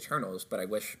glad she did Eternals, but I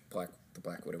wish the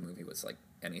Black Widow movie was, like,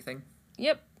 anything.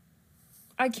 Yep.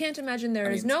 I can't imagine there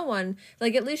is no one,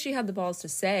 like, at least she had the balls to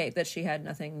say that she had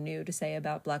nothing new to say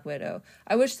about Black Widow.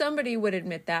 I wish somebody would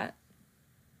admit that.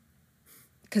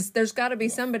 Because there's got to be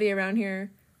somebody around here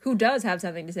who does have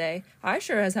something to say. I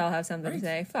sure as hell have something to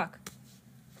say. Fuck.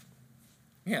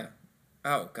 Yeah.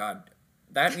 Oh, God.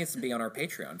 That needs to be on our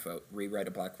Patreon vote. Rewrite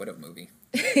a Black Widow movie.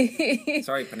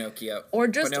 Sorry, Pinocchio. Or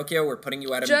just Pinocchio, we're putting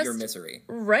you out of your misery.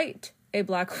 Write a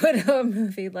Black Widow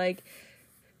movie. Like,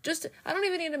 just, I don't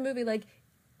even need a movie, like,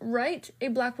 write a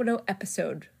Black Widow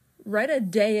episode. Write a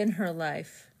day in her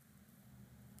life.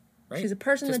 Right. She's a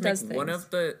person just that does make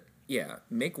things. Yeah,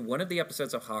 make one of the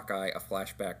episodes of Hawkeye a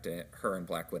flashback to her and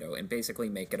Black Widow, and basically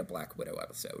make it a Black Widow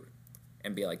episode.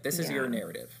 And be like, this is your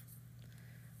narrative.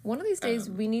 One of these days,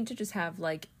 we need to just have,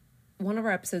 like, one of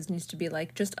our episodes needs to be,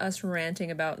 like, just us ranting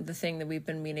about the thing that we've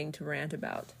been meaning to rant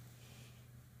about.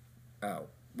 Oh.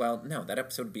 Well, no, that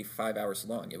episode would be 5 hours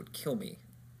long. It would kill me,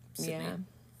 Sydney. Yeah.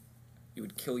 You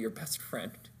would kill your best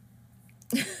friend.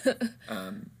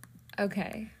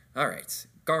 Okay. All right.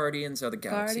 Guardians of the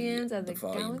Galaxy. Guardians of the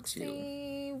Volume Galaxy.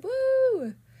 2.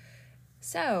 Woo!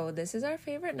 So, this is our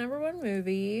favorite #1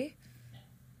 movie.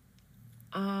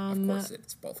 Of course,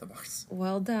 it's both of us.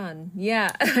 Well done.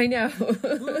 Yeah, I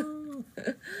know.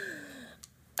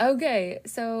 Okay,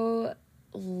 so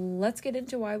let's get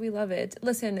into why we love it.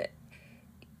 Listen,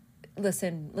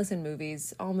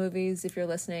 movies. All movies, if you're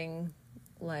listening,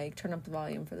 like, turn up the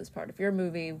volume for this part. If you're a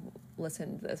movie,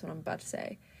 listen to this, what I'm about to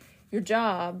say. Your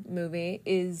job, movie,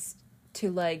 is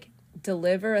to, like,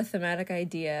 deliver a thematic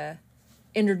idea,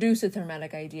 introduce a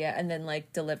thematic idea, and then,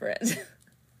 like, deliver it.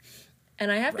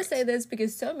 And I have to say this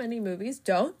because so many movies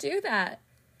don't do that.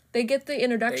 They get the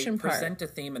introduction part. They present a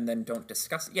theme and then don't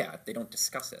discuss it. Yeah, they don't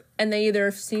discuss it. And they either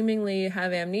seemingly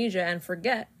have amnesia and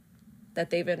forget that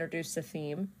they've introduced a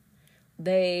theme.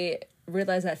 They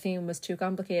realize that theme was too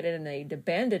complicated and they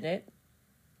abandon it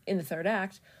in the third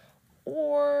act.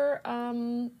 Or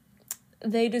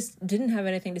they just didn't have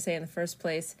anything to say in the first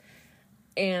place.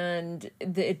 And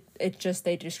they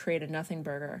just create a nothing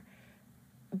burger.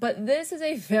 But this is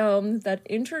a film that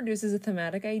introduces a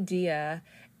thematic idea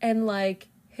and, like,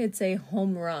 hits a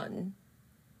home run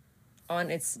on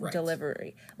its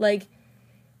delivery. Like,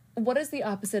 what is the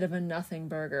opposite of a nothing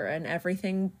burger? An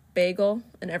everything bagel?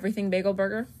 An everything bagel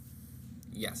burger?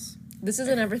 Yes. This is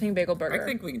an everything bagel burger. I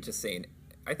think we can just say an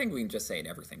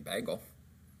everything bagel.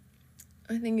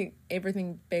 I think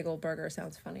everything bagel burger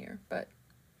sounds funnier, but...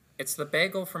 It's the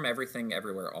bagel from Everything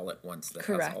Everywhere All at Once that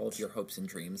has all of your hopes and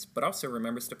dreams, but also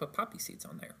remembers to put poppy seeds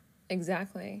on there.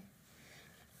 Exactly.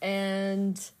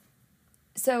 And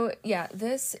so, yeah, and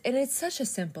it's such a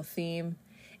simple theme.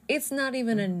 It's not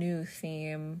even a new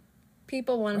theme.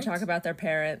 People want to talk about their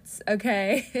parents,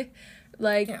 okay?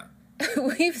 Like,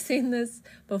 we've seen this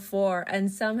before,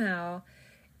 and somehow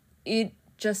it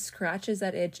just scratches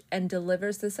that itch and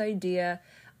delivers this idea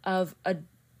of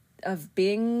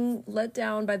being let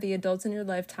down by the adults in your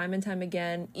life time and time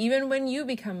again, even when you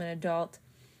become an adult,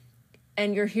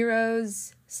 and your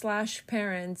heroes /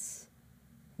 parents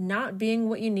not being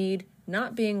what you need,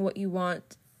 not being what you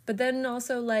want, but then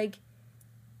also, like,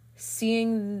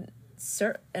 seeing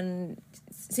certain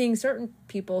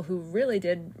people who really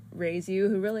did raise you,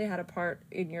 who really had a part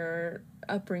in your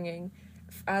upbringing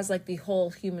as, like, the whole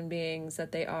human beings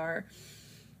that they are.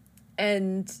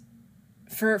 And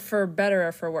for better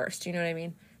or for worse, you know what I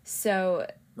mean? So...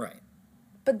 Right.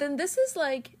 But then this is,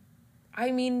 like...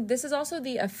 I mean, this is also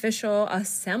the official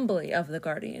assembly of the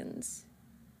Guardians.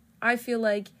 I feel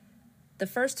like the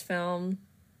first film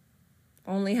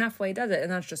only halfway does it, and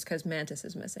that's just because Mantis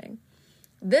is missing.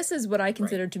 This is what I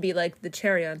consider to be, like, the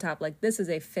cherry on top. Like, this is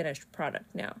a finished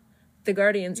product now. The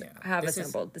Guardians have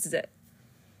assembled. This is it.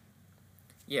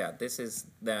 Yeah, this is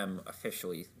them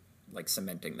officially... like,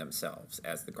 cementing themselves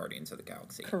as the Guardians of the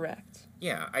Galaxy. Correct.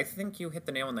 Yeah, I think you hit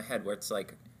the nail on the head where it's,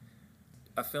 like,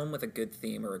 a film with a good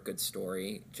theme or a good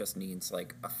story just needs,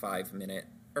 like, a 5-minute,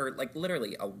 or, like,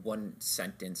 literally a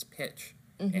 1-sentence pitch.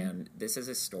 Mm-hmm. And this is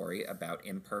a story about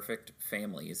imperfect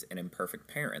families and imperfect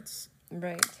parents.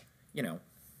 Right. You know,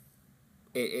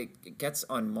 it gets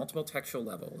on multiple textual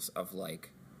levels of,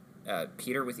 like,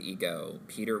 Peter with ego,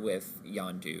 Peter with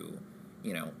Yondu,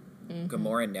 you know,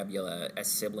 Gamora and Nebula as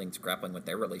siblings grappling with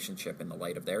their relationship in the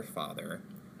light of their father.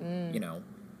 You know,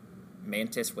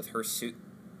 Mantis with her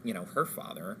her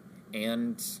father,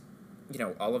 and, you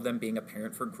know, all of them being a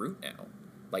parent for Groot now.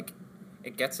 Like,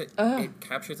 it gets it. It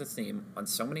captures the theme on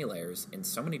so many layers, in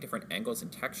so many different angles and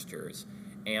textures,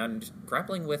 and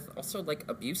grappling with also, like,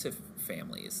 abusive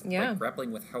families. Yeah. Like,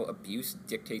 grappling with how abuse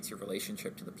dictates your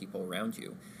relationship to the people around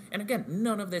you. And again,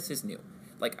 none of this is new.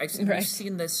 Like, I've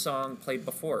seen this song played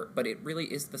before, but it really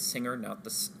is the singer, not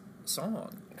the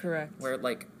song. Correct. Where,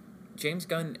 like, James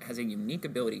Gunn has a unique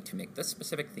ability to make this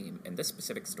specific theme and this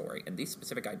specific story and these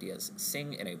specific ideas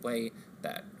sing in a way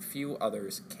that few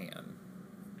others can.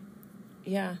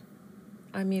 Yeah.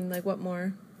 I mean, like, what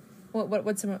more?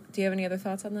 What's do you have any other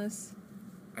thoughts on this?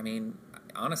 I mean,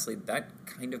 honestly, that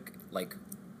kind of, like,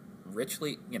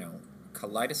 richly, you know,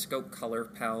 kaleidoscope color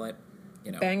palette,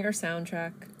 you know. Banger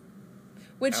soundtrack.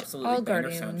 Which absolutely all banger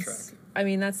Guardians, soundtrack. I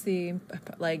mean, that's the,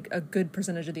 like, a good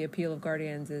percentage of the appeal of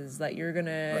Guardians is that you're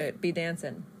gonna be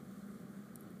dancing.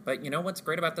 But you know what's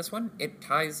great about this one? It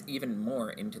ties even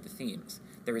more into the themes.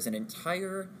 There is an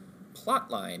entire plot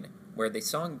line where the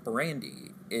song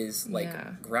Brandy is,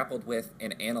 like, grappled with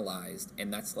and analyzed,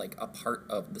 and that's, like, a part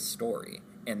of the story.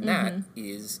 And that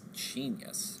is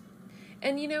genius.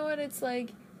 And you know what? It's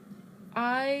like,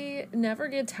 I never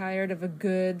get tired of a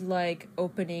good, like,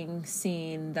 opening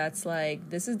scene that's like,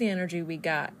 this is the energy we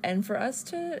got. And for us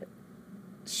to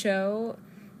show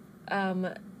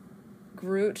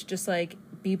Groot just, like,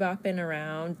 bebopping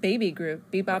around, baby Groot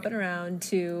bebopping around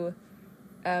to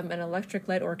an Electric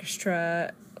Light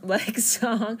Orchestra, like,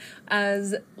 song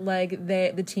as, like,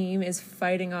 the team is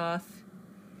fighting off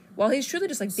while he's truly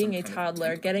just, like, being a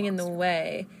toddler, getting in the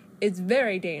way. It's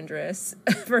very dangerous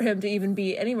for him to even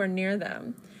be anywhere near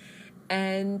them.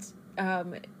 And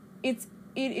it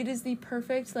is the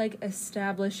perfect, like,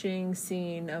 establishing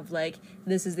scene of, like,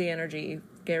 this is the energy,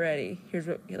 get ready, here's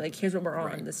what we're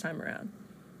on this time around.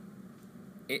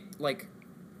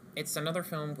 It's another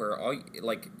film where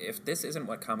if this isn't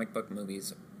what comic book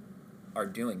movies are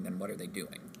doing, then what are they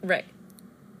doing? Right.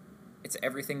 It's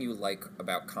everything you like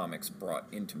about comics brought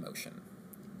into motion.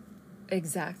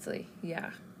 Exactly,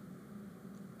 yeah.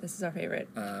 This is our favorite.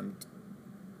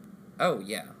 Oh,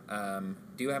 yeah.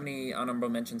 Do you have any honorable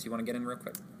mentions you want to get in real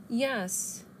quick?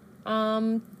 Yes.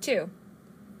 2.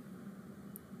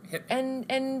 Hit.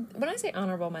 And when I say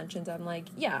honorable mentions, I'm like,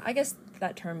 yeah, I guess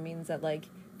that term means that, like,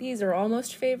 these are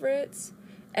almost favorites,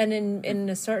 and in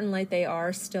a certain light they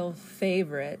are still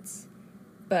favorites,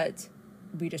 but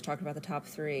we just talked about the top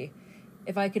 3.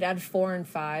 If I could add 4 and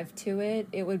 5 to it,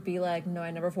 it would be like, no,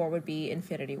 number 4 would be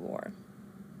Infinity War.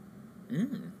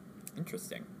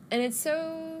 Interesting. And it's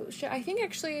so, I think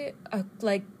actually,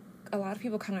 like, a lot of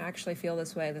people kind of actually feel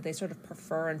this way, that they sort of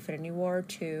prefer Infinity War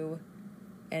to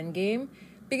Endgame,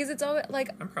 because it's always, like...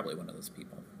 I'm probably one of those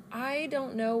people. I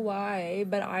don't know why,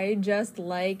 but I just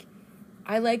like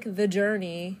the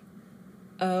journey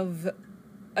of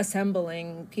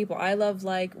assembling people. I love,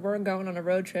 like, we're going on a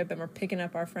road trip and we're picking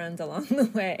up our friends along the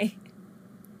way.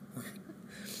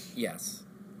 Yes.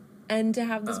 And to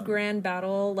have this grand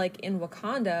battle, like, in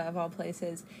Wakanda, of all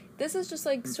places, this is just,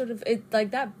 like, sort of, it,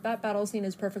 like, that battle scene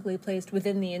is perfectly placed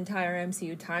within the entire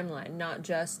MCU timeline, not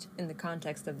just in the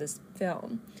context of this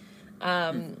film.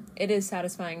 It is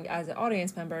satisfying as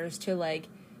audience members to, like,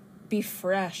 be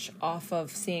fresh off of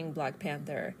seeing Black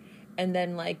Panther, and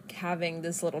then, like, having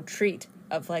this little treat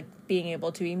of, like, being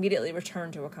able to immediately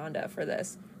return to Wakanda for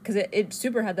this, because it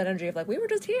super had that energy of, like, we were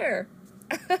just here.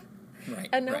 Right.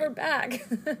 And now we're back.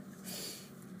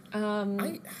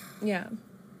 Yeah.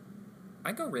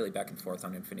 I go really back and forth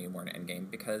on Infinity War and Endgame,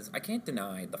 because I can't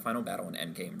deny the final battle in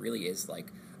Endgame really is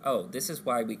like, oh, this is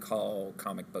why we call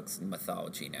comic books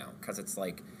mythology now, because it's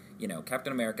like, you know,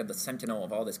 Captain America, the sentinel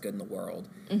of all this good in the world,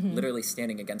 literally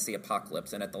standing against the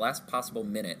apocalypse, and at the last possible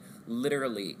minute,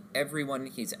 literally everyone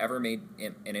he's ever made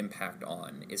an impact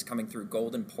on is coming through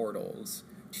golden portals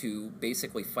to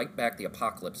basically fight back the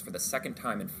apocalypse for the second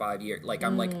time in 5 years. Like,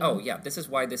 I'm like, oh, yeah, this is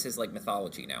why this is, like,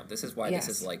 mythology now. This is why this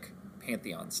is, like,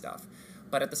 Pantheon stuff.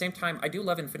 But at the same time, I do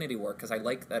love Infinity War, because I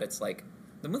like that it's, like,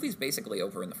 the movie's basically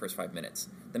over in the first 5 minutes.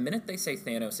 The minute they say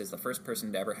Thanos is the first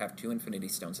person to ever have 2 Infinity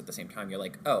Stones at the same time, you're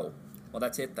like, oh, well,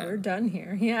 that's it then. We're done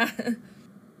here, yeah.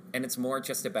 And it's more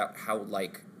just about how,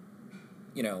 like,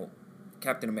 you know,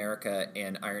 Captain America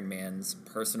and Iron Man's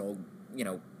personal, you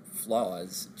know,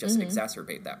 flaws just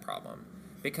exacerbate that problem.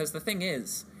 Because the thing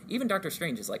is, even Doctor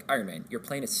Strange is like, Iron Man, your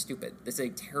plan is stupid. This is a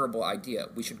terrible idea.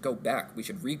 We should go back. We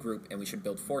should regroup, and we should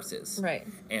build forces. Right.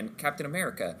 And Captain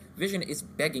America, Vision is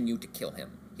begging you to kill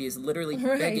him. He is literally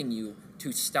begging you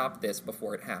to stop this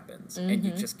before it happens. And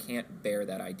you just can't bear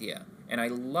that idea. And I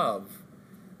love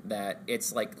that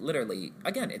it's like, literally,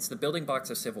 again, it's the building blocks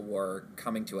of Civil War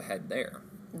coming to a head there.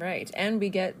 Right. And we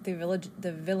get the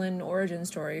villain origin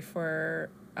story for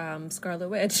Scarlet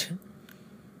Witch.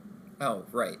 Oh,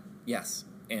 right. Yes.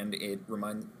 And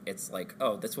it's like,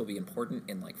 oh, this will be important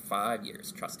in, like, 5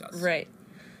 years. Trust us. Right.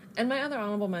 And my other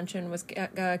honorable mention was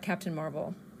Captain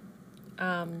Marvel.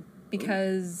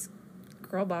 Because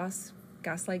girl boss,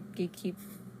 gaslight, gatekeep,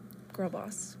 girl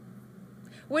boss.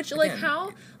 Which, like,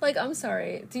 how, like, I'm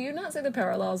sorry, do you not see the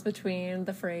parallels between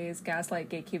the phrase gaslight,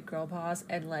 gatekeep, girl boss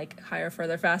and, like, higher,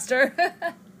 further, faster?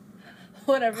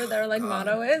 Whatever their, like,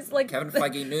 motto is. Like, Kevin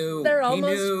Feige knew. They're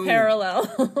almost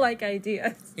parallel, like,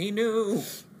 ideas. He knew.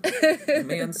 The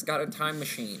man's got a time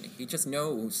machine. He just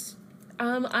knows.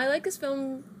 I like this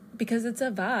film because it's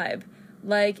a vibe.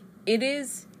 Like, it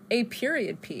is a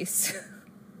period piece,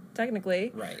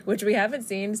 technically. Right. Which we haven't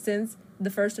seen since the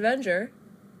first Avenger.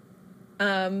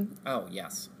 Oh,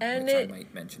 yes. And which I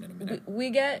might mention in a minute. We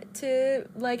get to,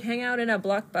 like, hang out in a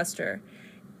blockbuster.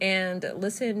 and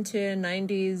listen to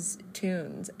 90s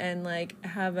tunes and, like,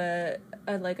 have a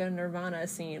Nirvana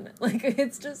scene. Like,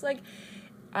 it's just, like,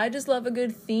 I just love a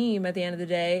good theme at the end of the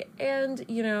day. And,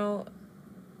 you know,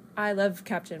 I love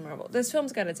Captain Marvel. This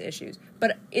film's got its issues,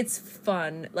 but it's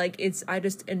fun. Like, I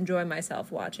just enjoy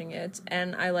myself watching it.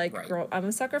 And I like I'm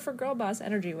a sucker for girl boss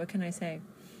energy. What can I say?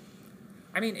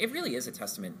 I mean, it really is a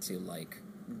testament to, like,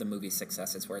 the movie's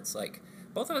successes, where it's, like,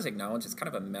 both of us acknowledge it's kind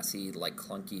of a messy, like,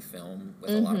 clunky film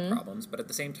with a lot of problems, but at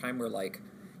the same time, we're like,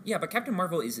 yeah, but Captain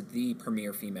Marvel is the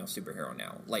premier female superhero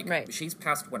now. Like, she's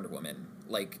past Wonder Woman.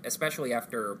 Like, especially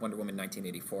after Wonder Woman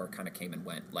 1984 kind of came and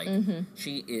went. Like,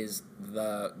 she is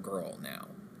the girl now.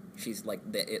 She's,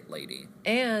 like, the it lady.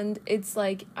 And it's,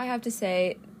 like, I have to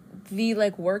say, the,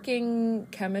 like, working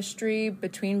chemistry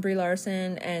between Brie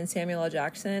Larson and Samuel L.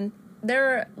 Jackson,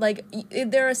 they're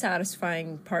a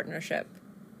satisfying partnership.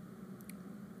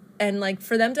 And, like,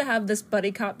 for them to have this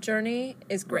buddy cop journey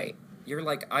is great. You're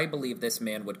like, I believe this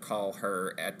man would call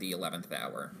her at the 11th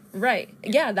hour. Right.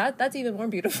 Yeah, that's even more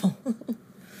beautiful.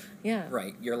 Yeah.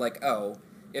 Right. You're like, oh,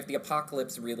 if the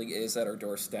apocalypse really is at our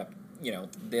doorstep, you know,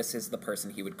 this is the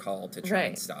person he would call to try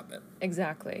and stop it.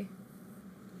 Exactly.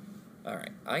 All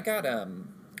right.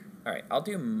 All right, I'll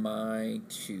do my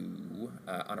 2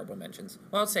 honorable mentions.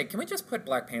 Well, I'll say, can we just put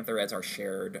Black Panther as our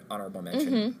shared honorable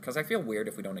mention? Because I feel weird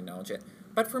if we don't acknowledge it.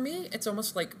 But for me, it's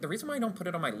almost like, the reason why I don't put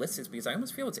it on my list is because I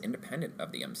almost feel it's independent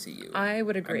of the MCU. I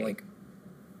would agree. I'm like,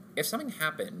 if something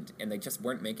happened and they just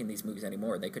weren't making these movies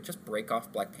anymore, they could just break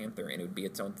off Black Panther and it would be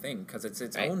its own thing. Because it's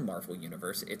its own Marvel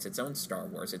universe. It's its own Star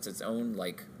Wars. It's its own,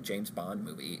 like, James Bond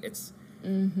movie. It's...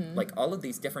 like, all of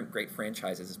these different great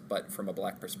franchises, but from a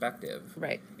black perspective.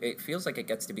 Right. It feels like it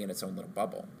gets to be in its own little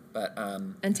bubble. But,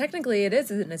 and technically it is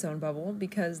in its own bubble,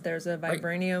 because there's a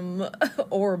vibranium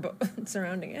orb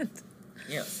surrounding it.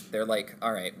 Yes. They're like,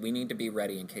 all right, we need to be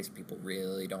ready in case people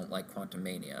really don't like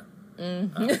Quantumania.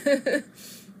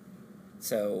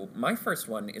 So, my first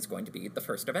one is going to be The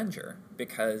First Avenger.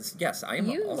 Because, yes, I am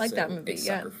also like that movie, a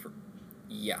sucker for...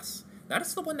 Yes. That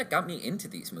is the one that got me into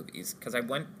these movies, because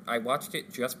I watched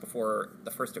it just before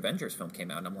the first Avengers film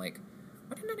came out, and I'm like,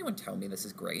 why didn't anyone tell me this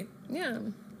is great? Yeah.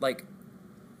 Like,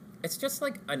 it's just,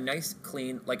 like, a nice,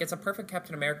 clean, like, it's a perfect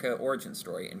Captain America origin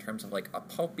story in terms of, like, a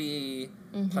pulpy,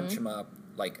 punch 'em up,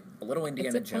 like, a little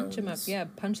Indiana Jones. Punch 'em up, yeah,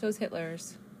 punch those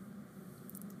Hitlers.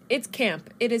 It's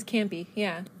camp. It is campy,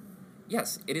 yeah.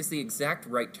 Yes, it is the exact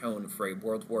right tone for a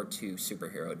World War II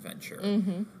superhero adventure.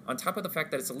 On top of the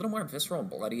fact that it's a little more visceral and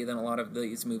bloody than a lot of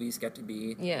these movies get to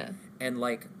be. Yeah. And,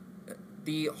 like,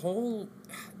 the whole...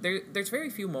 There's very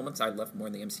few moments I love more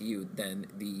in the MCU than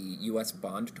the U.S.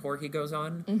 Bond tour he goes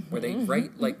on, where they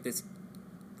write, like, this,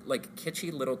 like,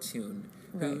 kitschy little tune.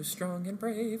 Who's strong and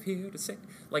brave, here to sing.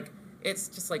 Like, it's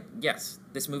just like, yes,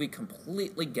 this movie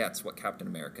completely gets what Captain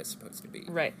America is supposed to be.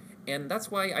 Right. And that's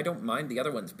why I don't mind the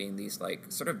other ones being these,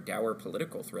 like, sort of dour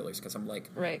political thrillers, because I'm like,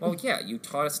 right. Well, yeah, you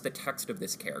taught us the text of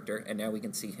this character, and now we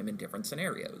can see him in different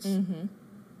scenarios. And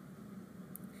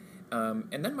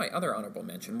then my other honorable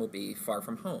mention will be Far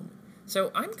From Home. So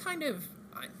I'm kind of...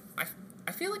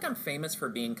 I feel like I'm famous for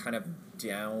being kind of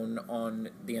down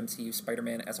on the MCU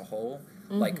Spider-Man as a whole.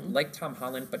 Like Tom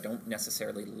Holland, but don't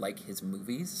necessarily like his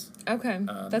movies. Okay,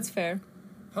 that's fair.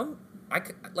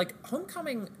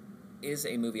 Homecoming is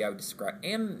a movie I would describe,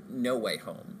 and No Way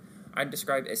Home, I'd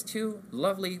describe as 2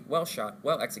 lovely, well-shot,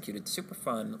 well-executed, super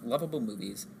fun, lovable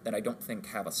movies that I don't think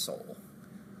have a soul.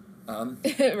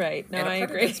 Right, no, I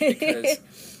agree. Because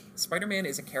Spider-Man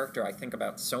is a character I think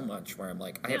about so much, where I'm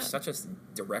like, I have such a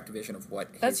direct vision of what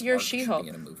his arc should be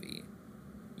in a movie.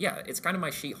 Yeah, it's kind of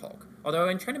my She-Hulk. Although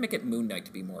I'm trying to make it Moon Knight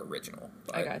to be more original.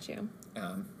 But, I got you.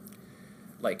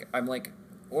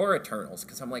 Or Eternals,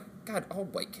 because I'm like, God, all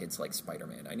white kids like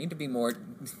Spider-Man. I need to be more...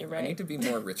 You're right. I need to be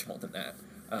more original than that.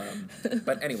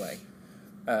 But anyway,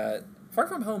 Far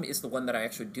From Home is the one that I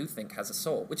actually do think has a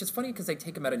soul, which is funny because they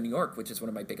take him out of New York, which is one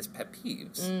of my biggest pet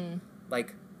peeves.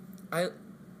 Like, I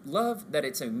love that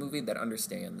it's a movie that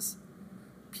understands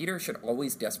Peter should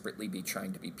always desperately be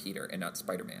trying to be Peter and not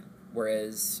Spider-Man.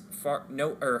 Whereas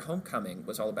Homecoming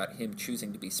was all about him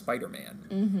choosing to be Spider-Man.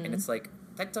 And it's like,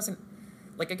 that doesn't...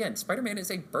 Like, again, Spider-Man is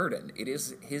a burden. It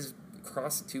is his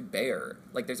cross to bear.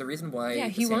 Like, there's a reason why... Yeah,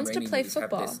 he wants to play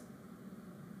football.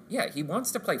 Yeah, he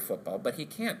wants to play football, but he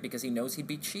can't because he knows he'd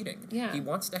be cheating. Yeah. He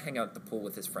wants to hang out at the pool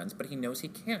with his friends, but he knows he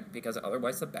can't because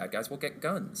otherwise the bad guys will get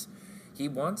guns. He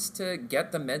wants to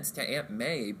get the meds to Aunt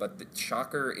May, but the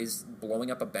Shocker is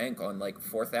blowing up a bank on, like,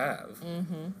 4th Ave.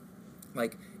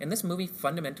 Like, and this movie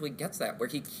fundamentally gets that, where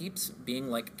he keeps being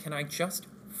like, can I just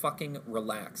fucking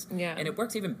relax? Yeah. And it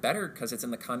works even better because it's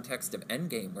in the context of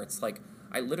Endgame, where it's like,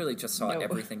 I literally just saw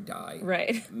everything die.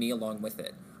 Right. Me along with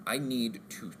it. I need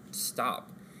to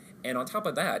stop. And on top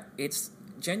of that, it's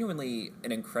genuinely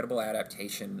an incredible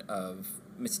adaptation of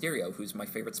Mysterio, who's my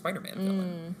favorite Spider-Man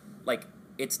villain. Like,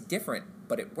 it's different,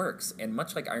 but it works. And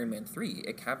much like Iron Man 3,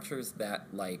 it captures that,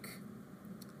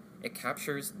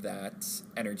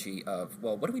 energy of,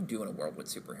 well, what do we do in a world with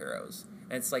superheroes?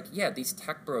 And it's like, yeah, these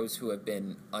tech bros who have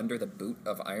been under the boot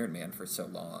of Iron Man for so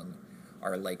long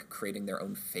are, like, creating their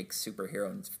own fake superhero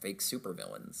and fake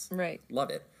supervillains. Right. Love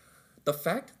it. The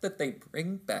fact that they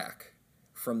bring back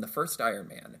from the first Iron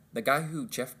Man, the guy who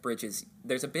Jeff Bridges...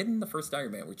 There's a bit in the first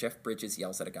Iron Man where Jeff Bridges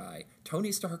yells at a guy,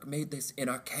 Tony Stark made this in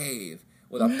a cave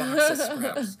with a box of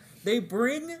scraps. They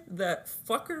bring that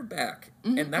fucker back.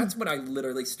 And that's when I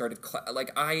literally started...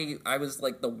 I was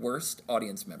like the worst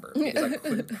audience member because I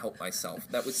couldn't help myself.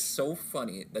 That was so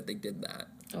funny that they did that.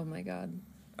 Oh my God.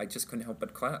 I just couldn't help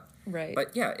but clap. Right.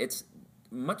 But yeah, it's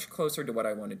much closer to what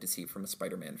I wanted to see from a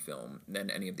Spider-Man film than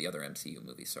any of the other MCU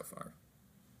movies so far.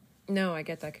 No, I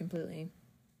get that completely.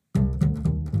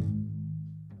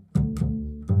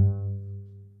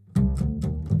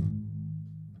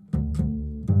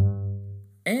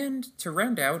 And to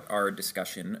round out our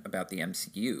discussion about the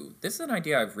MCU, this is an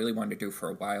idea I've really wanted to do for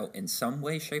a while in some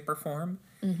way, shape, or form,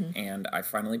 and I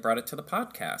finally brought it to the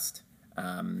podcast.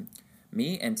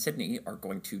 Me and Sydney are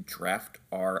going to draft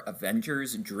our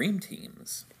Avengers dream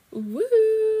teams. Woo!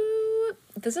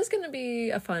 This is going to be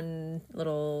a fun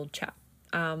little chat.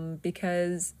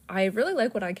 Because I really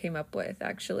like what I came up with,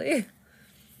 actually.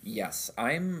 Yes,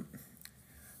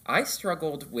 I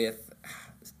struggled with,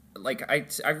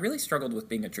 I really struggled with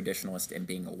being a traditionalist and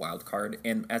being a wild card,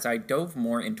 and as I dove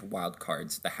more into wild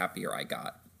cards, the happier I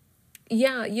got.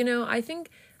 Yeah, I think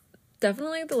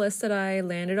definitely the list that I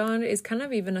landed on is kind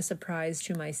of even a surprise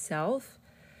to myself,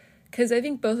 because I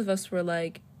think both of us were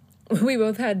we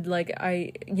both had,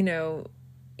 yeah,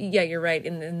 you're right,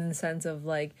 in the sense of,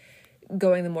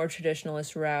 going the more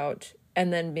traditionalist route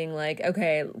and then being like,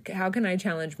 okay, how can I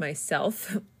challenge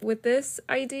myself with this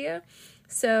idea?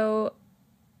 So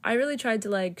I really tried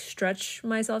to stretch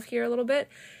myself here a little bit,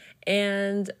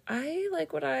 and I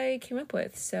like what I came up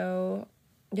with. So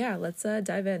yeah, let's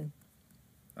dive in.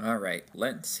 All right,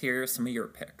 let's hear some of your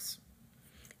picks.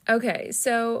 Okay,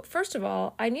 so first of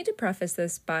all, I need to preface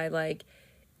this by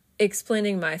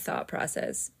explaining my thought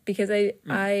process, because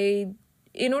I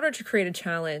in order to create a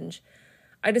challenge,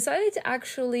 I decided to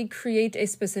actually create a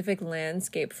specific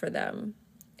landscape for them.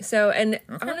 So, and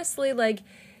honestly,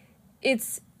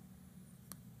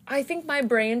 I think my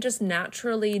brain just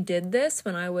naturally did this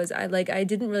when I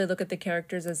didn't really look at the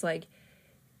characters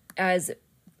as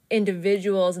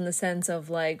individuals in the sense of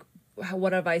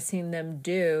what have I seen them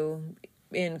do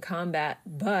in combat,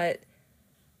 but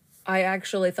I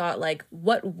actually thought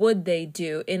what would they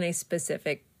do in a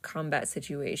specific combat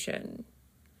situation?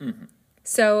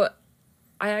 So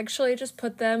I actually just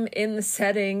put them in the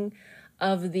setting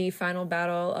of the final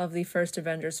battle of the first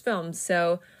Avengers film.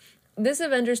 So this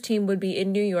Avengers team would be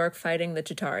in New York fighting the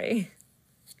Chitauri.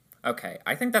 Okay,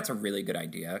 I think that's a really good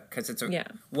idea, because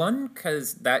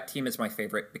because that team is my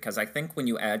favorite, because I think when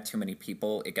you add too many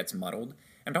people, it gets muddled.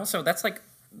 And also, that's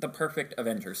the perfect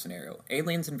Avengers scenario.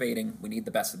 Aliens invading, we need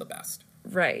the best of the best.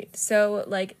 Right. So,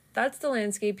 that's the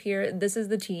landscape here. This is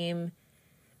the team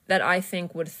that I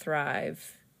think would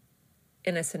thrive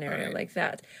in a scenario like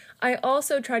that. I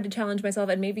also tried to challenge myself,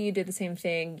 and maybe you did the same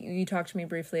thing. You talked to me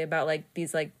briefly about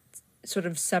these sort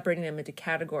of separating them into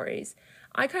categories.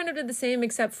 I kind of did the same,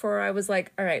 except for I was all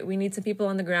right, we need some people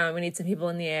on the ground, we need some people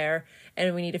in the air,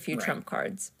 and we need a few trump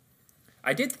cards.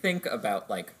 I did think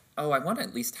about I want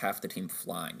at least half the team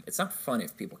flying. It's not fun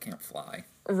if people can't fly.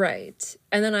 Right.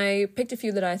 And then I picked a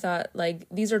few that I thought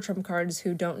these are trump cards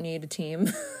who don't need a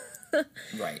team.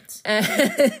 Right. And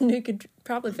who could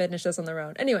probably finish this on their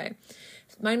own. Anyway,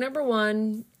 my number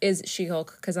one is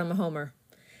She-Hulk, because I'm a homer.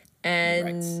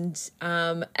 And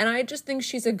and I just think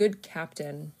she's a good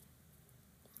captain.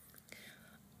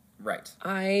 Right.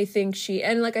 I think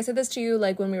and I said this to you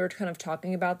when we were kind of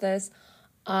talking about this,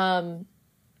 that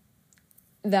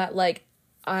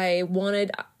I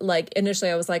wanted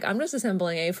initially I was I'm just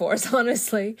assembling A-Force,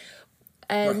 honestly.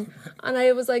 And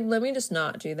I was let me just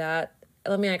not do that.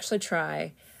 Let me actually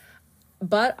try.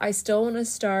 But I still want to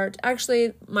start...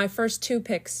 Actually, my first two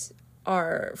picks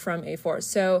are from A-Force.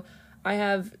 So I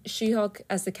have She-Hulk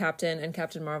as the captain and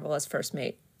Captain Marvel as first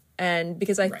mate. And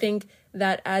because I think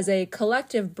that as a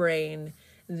collective brain,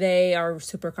 they are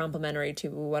super complementary to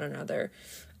one another.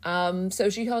 So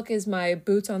She-Hulk is my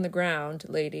boots on the ground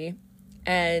lady.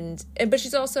 But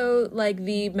she's also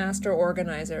the master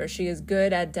organizer. She is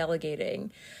good at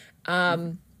delegating.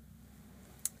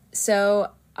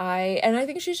 I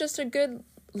think she's just a good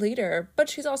leader, but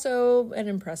she's also an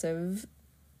impressive,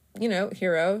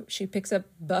 hero. She picks up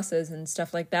buses and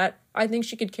stuff like that. I think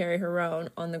she could carry her own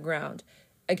on the ground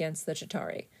against the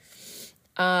Chitauri.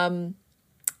 And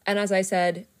as I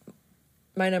said,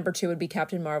 my number 2 would be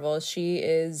Captain Marvel. She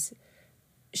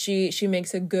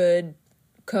makes a good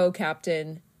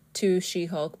co-captain to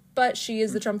She-Hulk, but she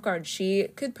is the trump card. She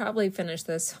could probably finish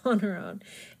this on her own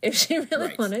if she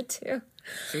really wanted to.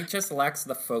 She just lacks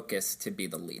the focus to be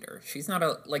the leader. She's not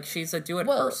she's a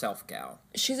do-it-herself gal.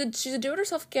 She's a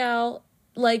do-it-herself gal.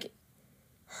 Like,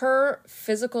 her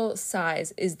physical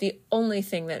size is the only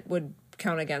thing that would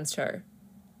count against her,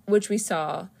 which we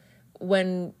saw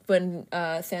when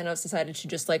Thanos decided to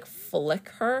just, flick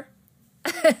her.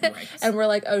 Right. And we're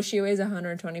like, oh, she weighs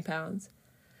 120 pounds.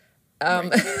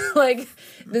 Right.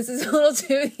 This is a little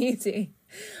too easy.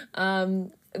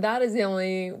 That is the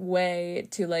only way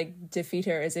to defeat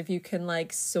her, is if you can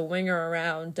swing her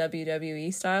around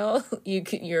WWE style.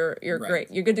 You're right.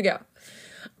 Great. You're good to go.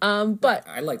 But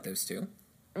I like those two.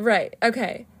 Right.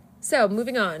 Okay. So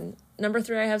moving on. Number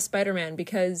 3, I have Spider-Man,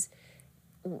 because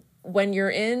when you're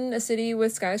in a city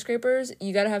with skyscrapers,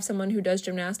 you got to have someone who does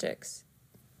gymnastics.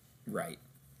 Right.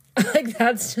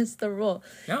 That's just the rule.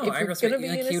 No, I respect.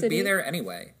 He would be there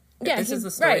anyway. Yeah, this is the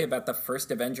story about the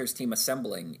first Avengers team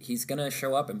assembling. He's gonna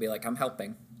show up and be like, "I'm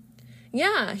helping."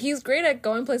 Yeah, he's great at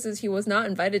going places he was not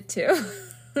invited to,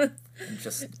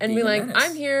 and be like,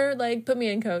 "I'm here, put me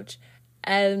in, coach,"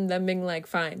 and them being like,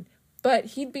 "Fine," but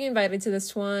he'd be invited to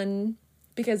this one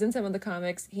because in some of the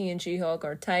comics, he and She-Hulk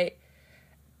are tight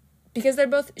because they're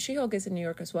both. She-Hulk is in New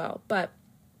York as well, but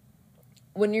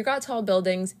when you've got tall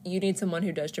buildings, you need someone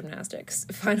who does gymnastics.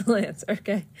 Final answer,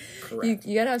 okay? Correct.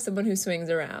 You gotta have someone who swings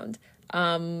around.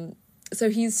 So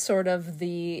he's sort of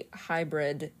the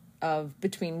hybrid of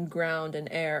between ground and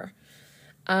air.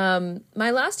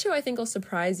 My last 2, I think, will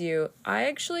surprise you. I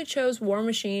actually chose War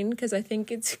Machine because I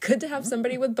think it's good to have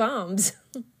somebody with bombs.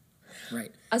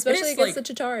 Right. Especially against the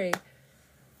Chitauri.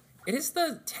 It is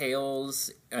the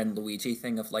Tails and Luigi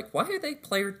thing of why are they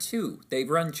player 2? They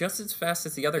run just as fast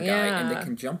as the other guy, and they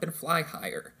can jump and fly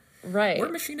higher. Right. War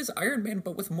Machine is Iron Man,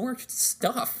 but with more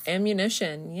stuff.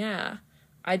 Ammunition, yeah.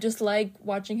 I just like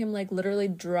watching him literally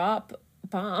drop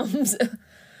bombs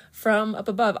from up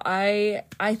above. I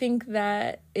think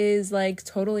that is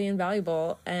totally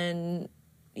invaluable, and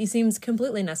he seems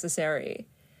completely necessary.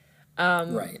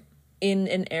 Right. In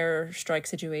an airstrike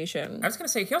situation. I was going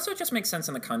to say, he also just makes sense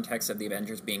in the context of the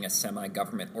Avengers being a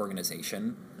semi-government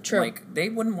organization. True. They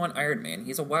wouldn't want Iron Man.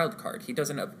 He's a wild card. He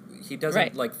doesn't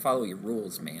right. Follow your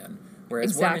rules, man.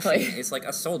 Whereas exactly. War Machine is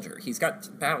a soldier. He's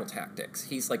got battle tactics.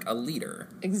 He's a leader.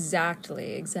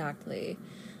 Exactly.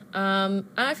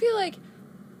 I feel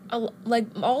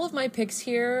all of my picks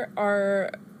here are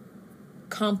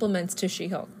compliments to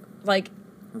She-Hulk. Right.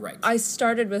 I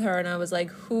started with her and I was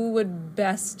like, who would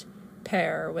best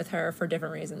pair with her for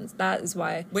different reasons? That is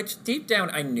why. Which deep down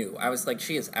I knew. I was like,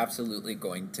 she is absolutely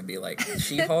going to be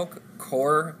She-Hulk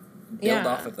core, build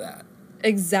off of that.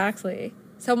 Exactly.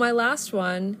 So my last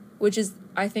one, which is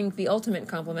I think the ultimate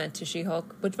compliment to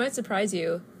She-Hulk, which might surprise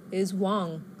you, is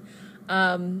Wong.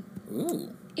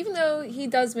 Ooh. Even though he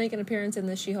does make an appearance in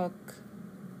the She-Hulk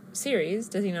series,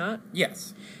 does he not?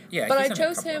 Yes. Yeah. But I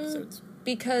chose him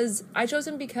because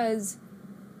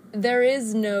there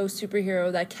is no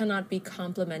superhero that cannot be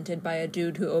complemented by a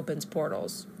dude who opens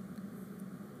portals.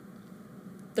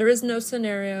 There's no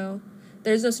scenario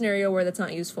where that's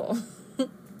not useful.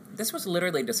 This was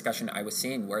literally a discussion I was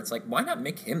seeing where it's why not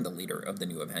make him the leader of the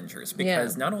new Avengers?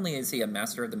 Because not only is he a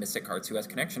master of the mystic arts who has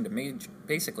connection to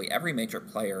basically every major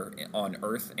player on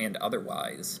Earth and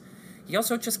otherwise, he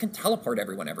also just can teleport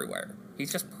everyone everywhere.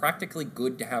 He's just practically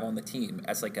good to have on the team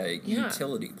as a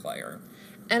utility player.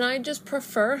 And I just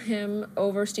prefer him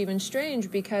over Stephen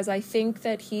Strange because I think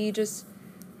that he just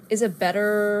is a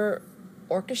better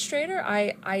orchestrator.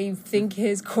 I think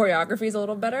his choreography is a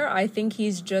little better. I think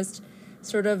he's just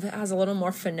sort of has a little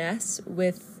more finesse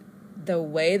with the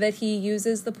way that he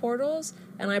uses the portals.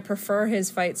 And I prefer his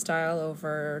fight style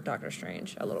over Doctor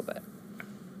Strange a little bit.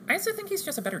 I also think he's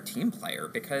just a better team player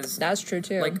because... That's true,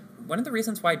 too. One of the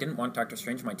reasons why I didn't want Doctor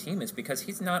Strange on my team is because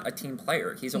he's not a team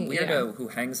player. He's a weirdo who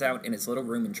hangs out in his little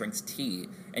room and drinks tea,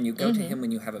 and you go to him when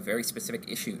you have a very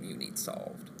specific issue you need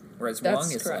solved. Whereas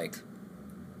Wong is correct.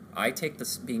 I take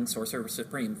this being Sorcerer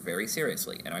Supreme very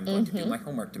seriously, and I'm going to do my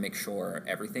homework to make sure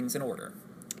everything's in order.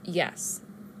 Yes,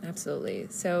 absolutely.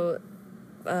 So,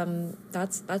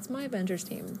 that's my Avengers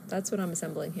team. That's what I'm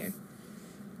assembling here.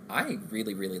 I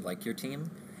really, really like your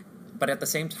team. but at the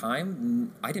same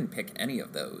time, I didn't pick any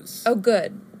of those. Oh,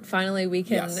 good. Finally, we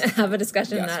can have a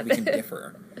discussion on that. Yes, we can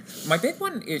differ. My big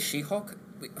one is She-Hulk,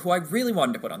 who I really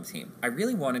wanted to put on the team. I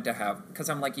really wanted to have, because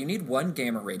I'm like, you need one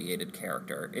gamma-radiated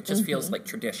character. It just feels like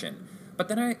tradition. But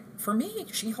then for me,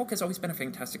 She-Hulk has always been a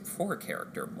Fantastic Four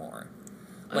character more.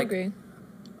 I agree.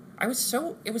 It was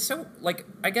so, like,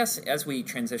 I guess as we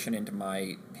transition into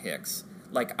my picks,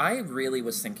 like, I really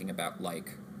was thinking about,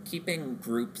 like, keeping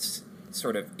groups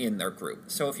sort of in their group.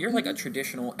 So if you're, like, a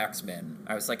traditional X-Men,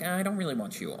 I was like, I don't really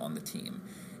want you on the team.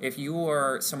 If you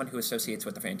are someone who associates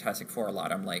with the Fantastic Four a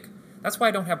lot, I'm like, that's why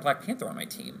I don't have Black Panther on my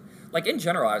team. Like, in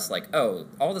general, I was like, oh,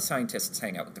 all the scientists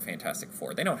hang out with the Fantastic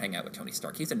Four. They don't hang out with Tony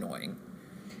Stark. He's annoying.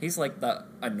 He's, like, the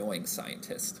annoying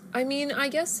scientist. I mean, I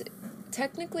guess,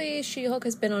 technically, She-Hulk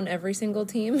has been on every single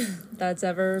team that's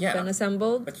ever been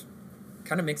assembled. Which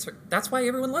kind of makes her... That's why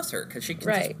everyone loves her, because she can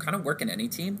just kind of work in any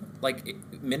team. Like,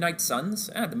 Midnight Suns,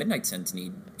 the Midnight Suns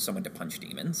need someone to punch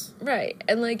demons. Right.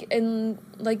 And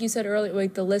like you said earlier,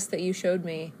 like, the list that you showed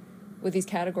me with these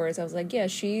categories, I was like, yeah,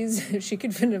 she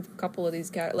could fit in a couple of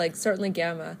these like, certainly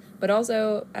Gamma, but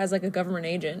also as, like, a government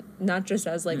agent, not just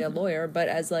as, like, a lawyer, but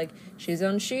as, like, she's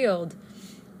on S.H.I.E.L.D.,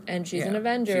 and she's an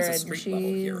Avenger, she's a street-level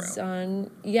hero.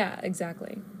 On... Yeah,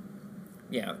 exactly.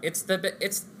 Yeah, it's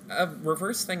a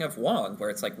reverse thing of Wong, where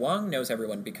it's like, Wong knows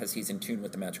everyone because he's in tune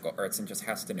with the magical arts and just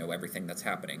has to know everything that's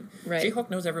happening. Right. She-Hulk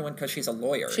knows everyone because she's a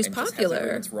lawyer. She's and popular. Just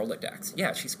has everyone's Rolodex.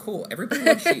 Yeah, she's cool. Everybody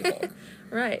loves She-Hulk.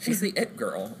 Right. She's the it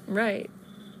girl. Right.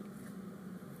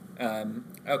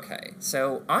 Okay,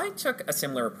 so I took a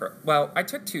similar approach. Well, I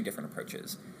took two different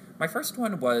approaches. My first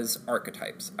one was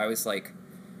archetypes. I was like,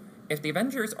 if the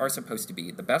Avengers are supposed to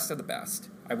be the best of the best,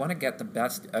 I want to get the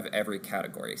best of every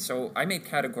category. So I made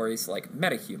categories like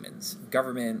metahumans,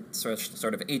 government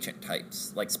sort of agent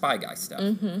types, like spy guy stuff,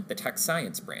 the tech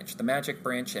science branch, the magic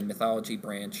branch and mythology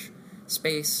branch,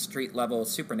 space, street level,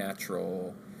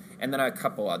 supernatural, and then a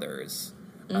couple others.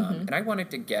 And I wanted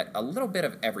to get a little bit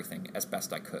of everything as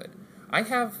best I could.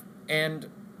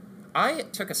 I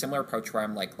took a similar approach where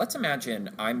I'm like, let's imagine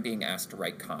I'm being asked to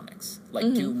write comics.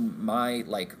 Like, do my,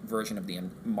 like, version of the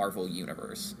Marvel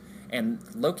universe. And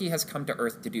Loki has come to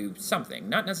Earth to do something.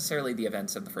 Not necessarily the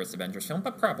events of the first Avengers film,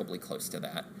 but probably close to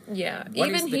that. Yeah,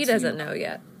 even he doesn't know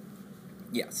yet.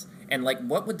 Yes. And, like,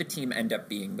 what would the team end up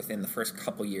being within the first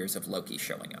couple years of Loki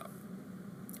showing up?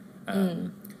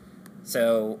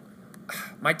 So...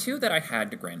 my two that I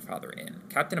had to grandfather in,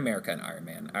 Captain America and Iron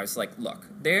Man, I was like, look,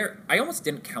 I almost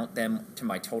didn't count them to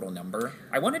my total number.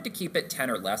 I wanted to keep it 10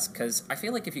 or less, because I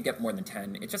feel like if you get more than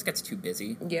 10, it just gets too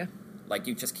busy. Yeah. Like,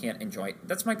 you just can't enjoy it.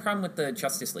 That's my problem with the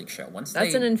Justice League show. Once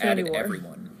That's they an Infinity added War.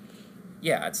 everyone...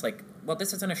 Yeah, it's like, well,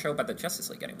 this isn't a show about the Justice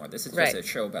League anymore. This is just a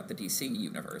show about the DC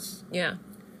universe. Yeah.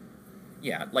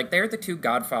 Yeah, like, they're the two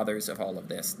godfathers of all of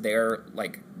this. Their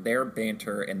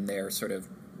banter and their sort of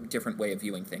different way of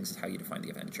viewing things is how you define the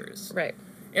Avengers. Right.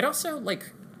 It also,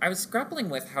 like, I was grappling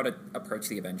with how to approach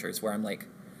the Avengers, where I'm like,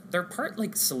 they're part,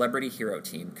 like, celebrity hero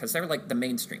team, because they're, like, the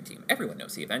mainstream team. Everyone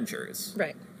knows the Avengers.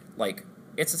 Right. Like,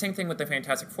 it's the same thing with the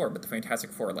Fantastic Four, but the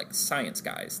Fantastic Four are, like, science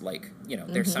guys. Like, you know,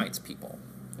 they're science people.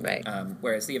 Right.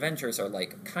 Whereas the Avengers are,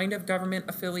 like, kind of government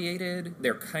affiliated.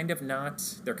 They're kind of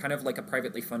not. They're kind of, like, a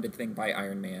privately funded thing by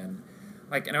Iron Man.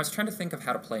 Like, and I was trying to think of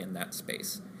how to play in that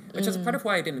space. Which is part of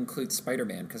why I didn't include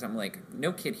Spider-Man, because I'm like,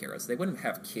 no kid heroes. They wouldn't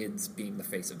have kids being the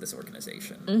face of this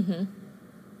organization.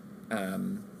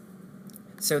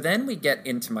 So then we get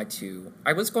into my two.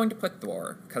 I was going to put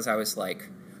Thor, because I was like,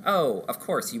 oh, of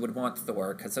course, you would want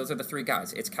Thor, because those are the three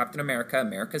guys. It's Captain America,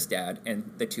 America's dad,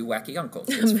 and the two wacky uncles.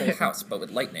 It's Full House, but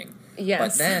with lightning. Yes.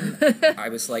 But then I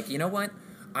was like, you know what?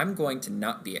 I'm going to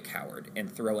not be a coward and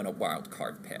throw in a wild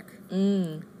card pick.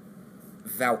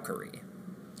 Valkyrie.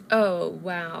 Oh,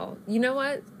 wow. You know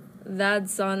what?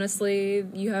 That's honestly,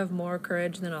 you have more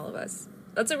courage than all of us.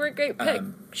 That's a great pick.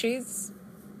 She's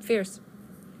fierce.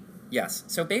 Yes.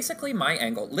 So basically my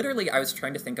angle, literally I was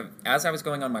trying to think of, as I was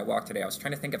going on my walk today, I was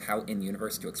trying to think of how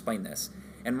in-universe to explain this.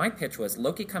 And my pitch was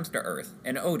Loki comes to Earth,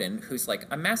 and Odin, who's like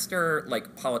a master,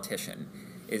 like, politician,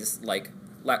 is like,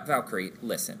 Valkyrie,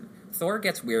 listen. Thor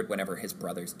gets weird whenever his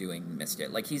brother's doing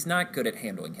mischief. Like, he's not good at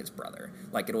handling his brother.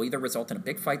 Like, it'll either result in a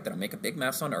big fight that'll make a big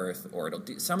mess on Earth, or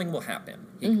something will happen.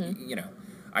 You know,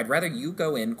 I'd rather you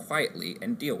go in quietly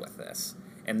and deal with this.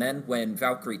 And then when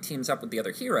Valkyrie teams up with the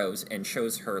other heroes and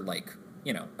shows her, like,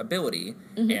 you know, ability,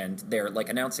 and they're, like,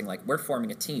 announcing, like, we're forming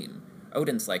a team,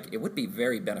 Odin's like, it would be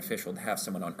very beneficial to have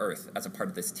someone on Earth as a part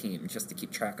of this team just to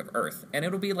keep track of Earth. And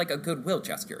it'll be, like, a goodwill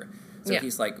gesture. So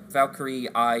he's like, Valkyrie,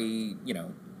 I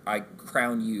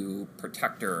crown you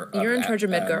protector of... You're in charge of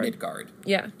Midgard. Midgard.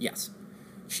 Yeah. Yes.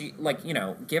 she, like, you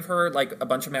know, give her, like, a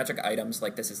bunch of magic items,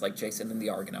 like this is, like, Jason and the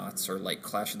Argonauts, or, like,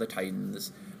 Clash of the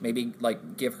Titans. Maybe,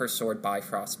 like, give her sword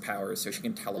Bifrost powers so she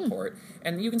can teleport.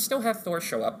 And you can still have Thor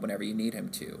show up whenever you need him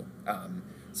to.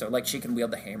 So, like, she can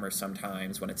wield the hammer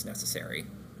sometimes when it's necessary.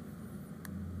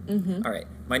 All right,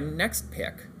 my next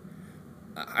pick,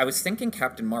 I was thinking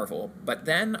Captain Marvel, but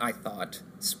then I thought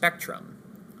Spectrum.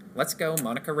 Let's go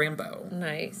Monica Rambeau.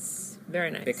 Nice.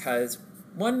 Very nice. Because...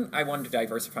 one, I wanted to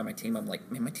diversify my team. I'm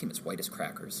like, man, my team is white as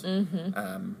crackers.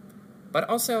 But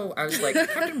also, I was like,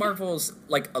 Captain Marvel's,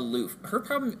 like, aloof. Her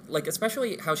problem, like,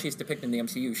 especially how she's depicted in the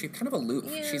MCU, she's kind of aloof.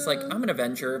 Yeah. She's like, I'm an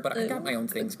Avenger, but I got my own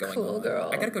things going on. Girl.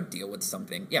 I gotta go deal with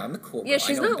something. Yeah, I'm the cool girl. Yeah,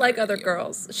 she's not like other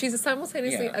girls. She's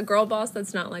simultaneously a girl boss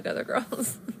that's not like other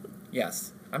girls.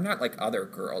 Yes. I'm not like other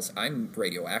girls. I'm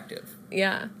radioactive.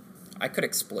 Yeah. I could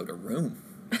explode a room.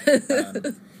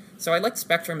 So I like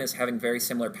Spectrum as having very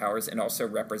similar powers and also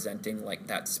representing, like,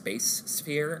 that space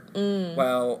sphere,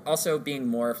 while also being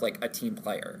more of, like, a team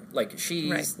player. Like,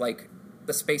 she's, like,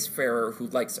 the spacefarer who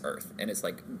likes Earth and is,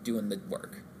 like, doing the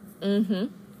work.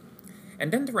 And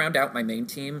then to round out my main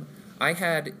team, I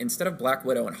had, instead of Black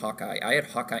Widow and Hawkeye, I had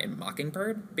Hawkeye and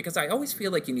Mockingbird, because I always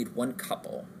feel like you need one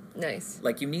couple. Nice.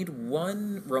 Like, you need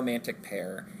one romantic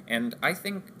pair, and I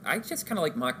think I just kind of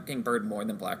like Mockingbird more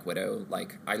than Black Widow.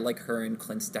 Like, I like her and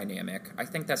Clint's dynamic. I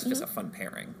think that's just a fun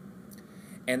pairing.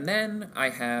 And then I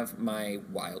have my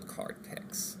wild card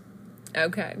picks.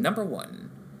 Okay. Number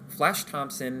 1, Flash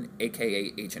Thompson,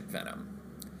 a.k.a. Agent Venom.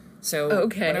 So,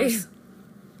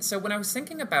 when I was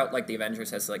thinking about, like, the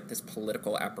Avengers as, like, this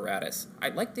political apparatus, I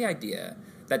like the idea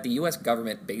that the U.S.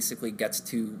 government basically gets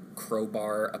to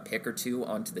crowbar a pick or two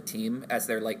onto the team as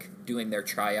they're, like, doing their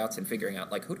tryouts and figuring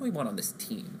out, like, who do we want on this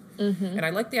team? And I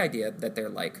like the idea that they're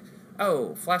like,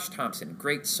 oh, Flash Thompson,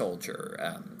 great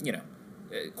soldier, you know,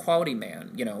 quality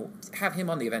man, you know, have him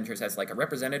on the Avengers as, like, a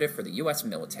representative for the U.S.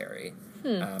 military.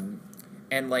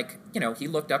 And, like, you know, he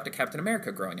looked up to Captain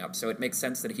America growing up, so it makes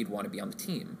sense that he'd want to be on the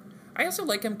team. I also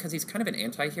like him because he's kind of an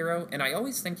anti-hero, and I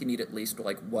always think you need at least,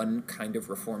 like, one kind of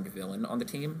reformed villain on the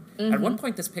team. At one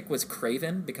point, this pick was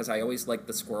Kraven, because I always liked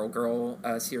the Squirrel Girl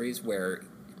series, where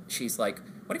she's like,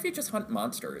 what if you just hunt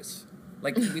monsters?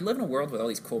 Like, we live in a world with all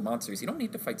these cool monsters. You don't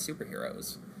need to fight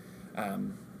superheroes.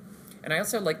 And I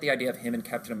also like the idea of him and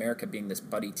Captain America being this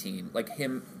buddy team, like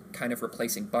him kind of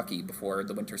replacing Bucky before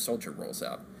the Winter Soldier rolls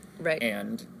up. Right.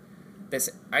 And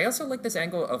I also like this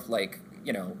angle of, like,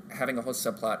 you know, having a whole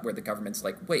subplot where the government's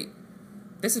like, wait,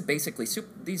 this is basically,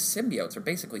 these symbiotes are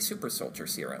basically super soldier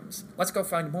serums. Let's go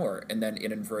find more. And then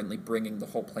inadvertently bringing the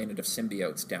whole planet of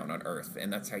symbiotes down on Earth.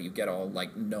 And that's how you get all,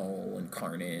 like, Null and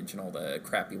Carnage and all the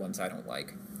crappy ones I don't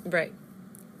like. Right.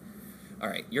 All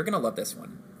right, you're going to love this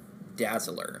one.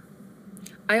 Dazzler.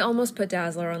 I almost put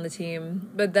Dazzler on the team,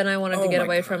 but then I wanted to get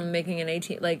away from making an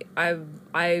 18. Like,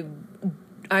 I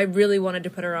really wanted to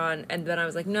put her on, and then I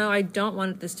was like, no, I don't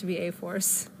want this to be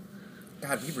A-Force.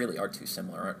 God, we really are too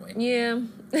similar, aren't we? Yeah.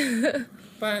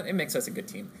 But it makes us a good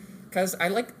team. Because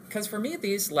for me,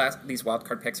 these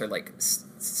wildcard picks are, like,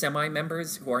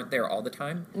 semi-members who aren't there all the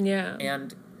time. Yeah.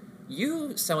 And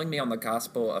you selling me on the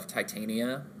gospel of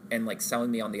Titania, and, like,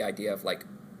 selling me on the idea of, like,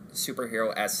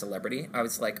 superhero as celebrity, I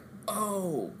was like,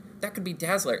 oh, that could be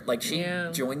Dazzler. Like, she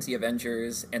joins the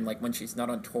Avengers, and, like, when she's not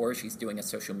on tour, she's doing a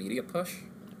social media push.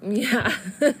 Yeah.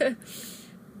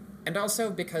 And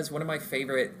also because one of my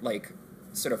favorite, like,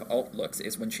 sort of alt looks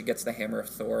is when she gets the hammer of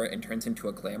Thor and turns into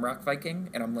a glam rock Viking,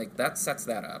 and I'm like, that sets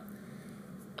that up.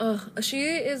 She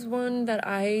is one that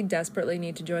I desperately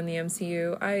need to join the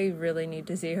MCU. I really need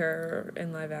to see her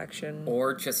in live action.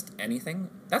 Or just anything.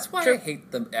 That's why I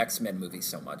hate the X-Men movies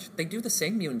so much. They do the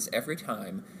same mutants every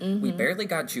time. We barely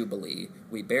got Jubilee.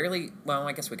 Well,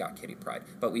 I guess we got Kitty Pryde.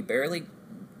 But we barely,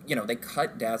 you know, they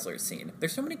cut Dazzler's scene.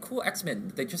 There's so many cool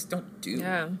X-Men they just don't do.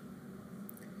 Yeah.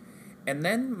 And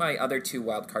then my other two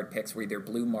wildcard picks were either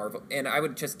Blue Marvel, and I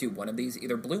would just do one of these,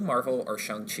 either Blue Marvel or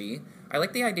Shang-Chi. I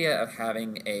like the idea of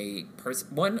having a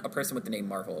person with the name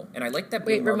Marvel, and I like that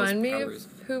Blue Marvel's powers... Wait, remind me of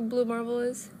who Blue Marvel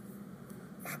is?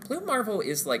 Blue Marvel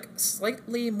is, like,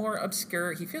 slightly more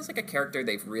obscure. He feels like a character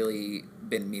they've really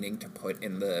been meaning to put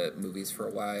in the movies for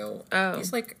a while. Oh.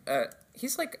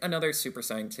 He's like another super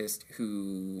scientist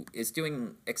who is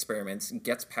doing experiments,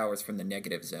 gets powers from the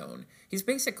negative zone. He's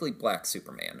basically Black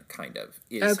Superman, kind of.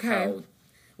 How,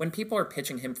 when people are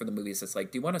pitching him for the movies, it's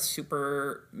like, do you want a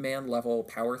Superman-level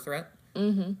power threat?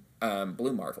 Blue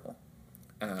Marvel.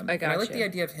 I like the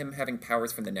idea of him having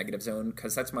powers from the negative zone,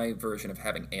 because that's my version of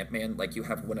having Ant-Man. Like, you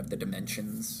have one of the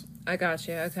dimensions. I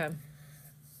gotcha, okay.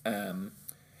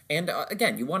 And,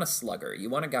 again, you want a slugger. You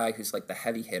want a guy who's, like, the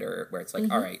heavy hitter, where it's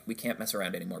like, all right, we can't mess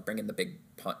around anymore. Bring in the big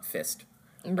fist.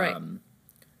 Right.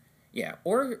 Yeah,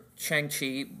 or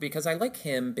Shang-Chi, because I like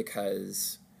him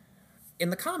because in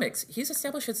the comics, he's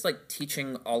established as, like,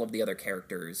 teaching all of the other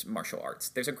characters martial arts.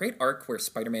 There's a great arc where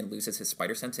Spider-Man loses his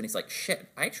spider sense, and he's like, shit,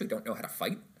 I actually don't know how to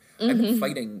fight. I've been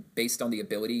fighting based on the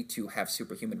ability to have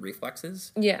superhuman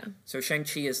reflexes. Yeah. So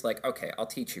Shang-Chi is like, okay, I'll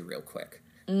teach you real quick.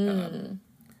 And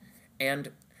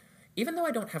even though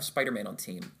I don't have Spider-Man on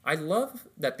team, I love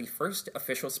that the first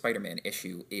official Spider-Man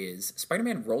issue is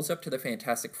Spider-Man rolls up to the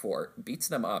Fantastic Four, beats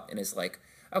them up, and is like,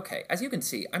 okay, as you can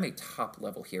see, I'm a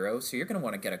top-level hero, so you're going to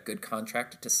want to get a good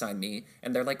contract to sign me.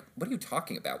 And they're like, what are you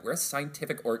talking about? We're a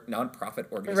scientific or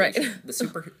non-profit organization.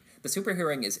 Right. The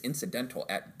superheroing is incidental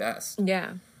at best.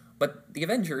 Yeah. But the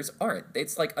Avengers aren't.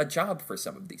 It's like a job for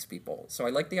some of these people. So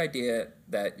I like the idea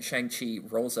that Shang-Chi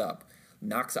rolls up,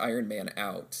 knocks Iron Man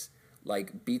out,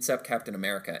 like, beats up Captain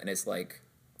America, and is like...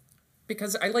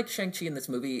 Because I like Shang-Chi in this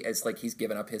movie as, like, he's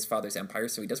given up his father's empire,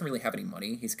 so he doesn't really have any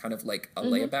money. He's kind of like a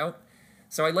layabout.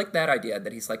 So I like that idea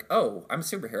that he's like, oh, I'm a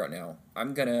superhero now.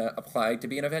 I'm gonna apply to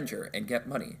be an Avenger and get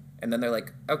money. And then they're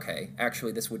like, okay,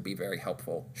 actually, this would be very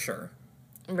helpful. Sure.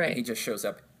 Right. And he just shows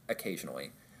up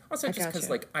occasionally. Also, just because,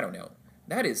 gotcha. like, I don't know.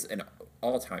 That is an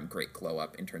all-time great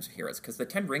glow-up in terms of heroes. Because the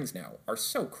 10 rings now are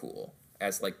so cool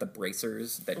as, like, the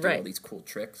bracers that do all these cool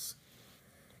tricks.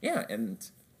 Yeah, and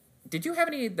did you have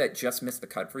any that just missed the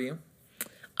cut for you?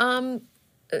 I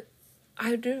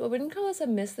wouldn't call this a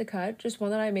miss the cut, just one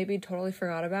that I maybe totally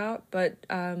forgot about, but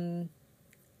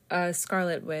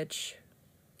Scarlet Witch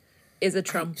is a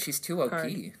trump She's too OP.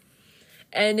 card.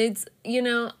 And it's,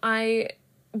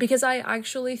 because I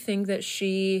actually think that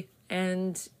she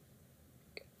and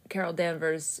Carol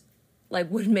Danvers, like,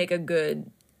 would make a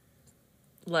good,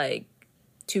 like,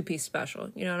 two-piece special.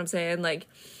 You know what I'm saying? Like,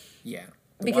 Yeah.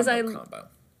 Because combo.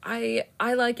 I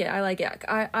like it.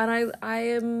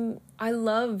 I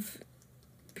love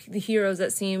the heroes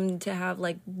that seem to have,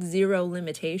 like, zero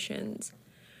limitations.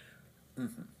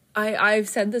 I've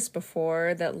said this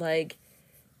before that, like,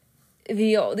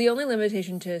 the only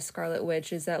limitation to Scarlet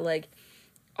Witch is that, like,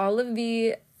 all of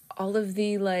the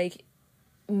like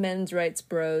men's rights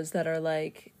bros that are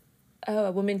like, oh,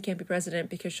 a woman can't be president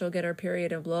because she'll get her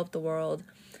period and blow up the world.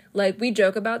 Like, we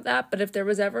joke about that, but if there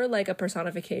was ever, like, a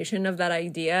personification of that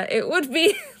idea, it would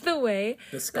be the way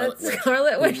the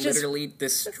Scarlet Witch literally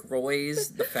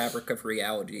destroys the fabric of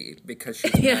reality because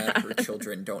she's mad her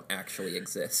children don't actually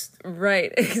exist.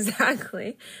 Right,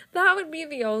 exactly. That would be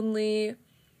the only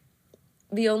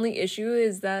issue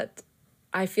is that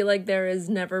I feel like there is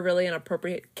never really an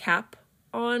appropriate cap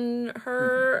on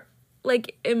her,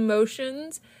 like,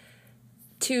 emotions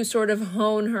to sort of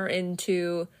hone her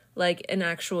into, like, an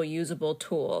actual usable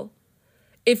tool.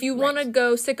 If you want to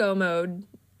go sicko mode,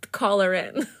 call her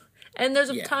in. And there's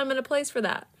a time and a place for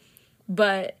that.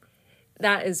 But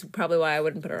that is probably why I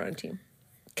wouldn't put her on a team.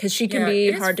 Because she can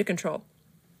be hard to control.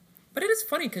 But it is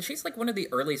funny, because she's, like, one of the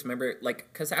earliest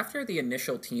because after the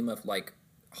initial team of, like,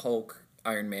 Hulk,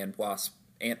 Iron Man, Wasp,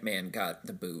 Ant-Man got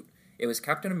the boot, it was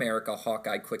Captain America,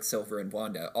 Hawkeye, Quicksilver, and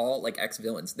Wanda, all, like,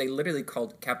 ex-villains. They literally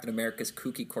called Captain America's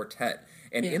kooky quartet.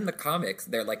 And in the comics,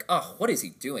 they're like, oh, what is he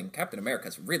doing? Captain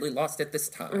America's really lost it this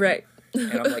time. Right.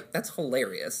 And I'm like, that's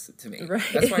hilarious to me. Right.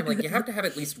 That's why I'm like, you have to have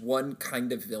at least one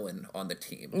kind of villain on the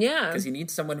team. Yeah. Because you need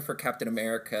someone for Captain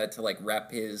America to, like,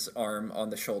 wrap his arm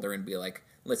on the shoulder and be like,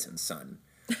 listen, son,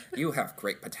 you have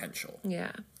great potential.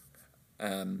 Yeah.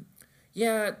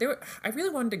 Yeah, I really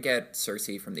wanted to get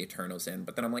Cersei from the Eternals in,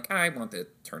 but then I'm like, I want the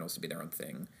Eternals to be their own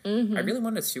thing. I really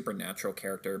wanted a supernatural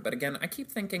character, but again, I keep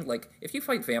thinking, like, if you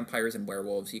fight vampires and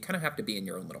werewolves, you kind of have to be in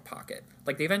your own little pocket.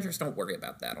 Like, the Avengers don't worry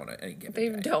about that on any given day.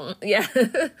 They don't, yeah.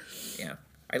 Yeah.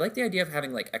 I like the idea of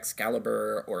having, like,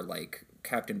 Excalibur or, like,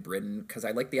 Captain Britain, because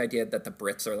I like the idea that the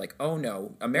Brits are like, oh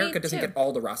no, America doesn't get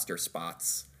all the roster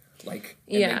spots. Like,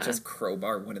 and they just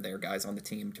crowbar one of their guys on the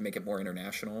team to make it more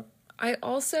international. I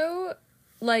also,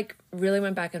 like, really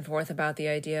went back and forth about the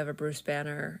idea of a Bruce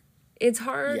Banner. It's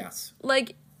hard. Yes.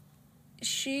 Like,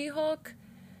 She-Hulk,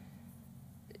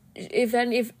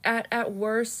 if at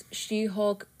worst,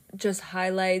 She-Hulk just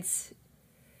highlights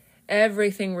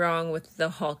everything wrong with the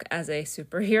Hulk as a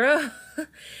superhero.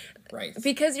 Right.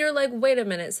 Because you're like, wait a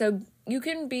minute, so you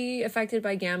can be affected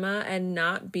by gamma and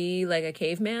not be, like, a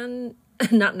caveman,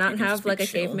 not have, like, a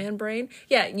caveman brain.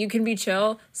 Yeah, you can be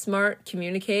chill, smart,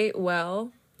 communicate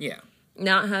well. Yeah.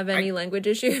 Not have any language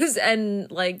issues and,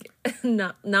 like,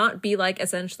 not be, like,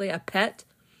 essentially a pet.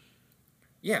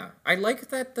 Yeah, I like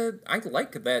that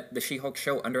the She-Hulk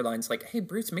show underlines, like, hey,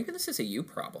 Bruce, maybe this is a you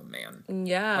problem, man.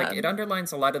 Yeah. Like, it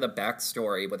underlines a lot of the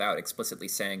backstory without explicitly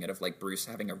saying it, of, like, Bruce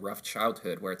having a rough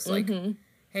childhood, where it's like,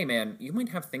 hey man, you might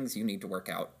have things you need to work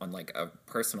out on like a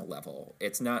personal level.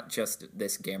 It's not just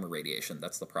this gamma radiation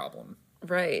that's the problem.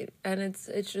 Right. And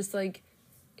it's just like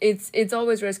it's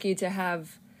always risky to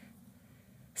have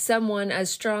someone as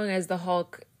strong as the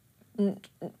Hulk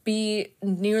be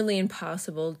nearly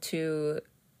impossible to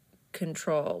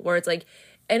control, where it's like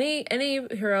any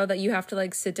hero that you have to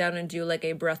like sit down and do like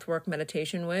a breathwork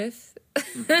meditation with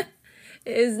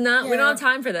is not, we don't have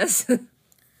time for this.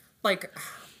 Like,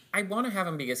 I want to have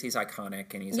him because he's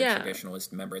iconic and he's a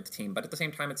traditionalist member of the team, but at the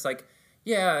same time it's like,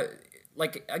 yeah,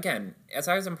 like, again, as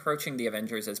I was approaching the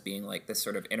Avengers as being like this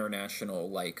sort of international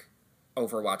like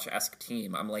Overwatch-esque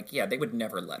team, I'm like, yeah, they would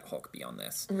never let Hulk be on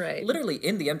this. Right. Literally,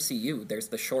 in the MCU, there's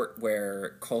the short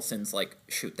where Coulson's like,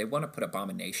 shoot, they want to put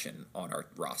Abomination on our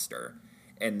roster,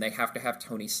 and they have to have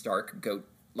Tony Stark go,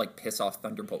 like, piss off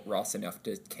Thunderbolt Ross enough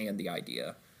to can the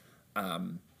idea.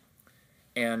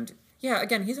 And, yeah,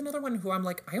 again, he's another one who I'm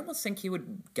like, I almost think he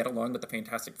would get along with the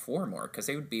Fantastic Four more, because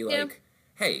they would be like,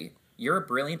 hey, you're a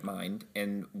brilliant mind,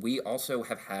 and we also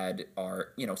have had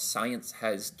our, you know, science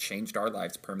has changed our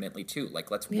lives permanently too.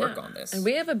 Like, let's work on this. And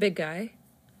we have a big guy.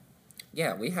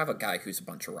 Yeah, we have a guy who's a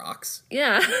bunch of rocks.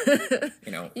 Yeah.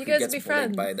 You know, you who guys gets be bullied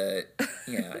friends. by the,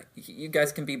 you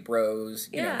guys can be bros.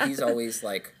 You know, he's always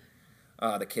like,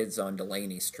 the kids on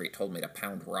Delaney Street told me to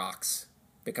pound rocks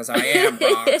because I am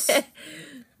rocks.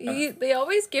 They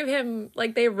always give him,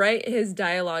 like, they write his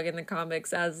dialogue in the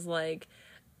comics as like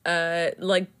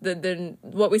the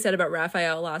what we said about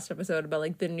Raphael last episode about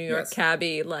like the New York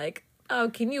cabbie, like, oh,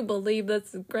 can you believe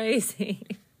that's crazy?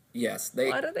 Yes,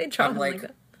 why do they draw him like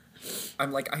that?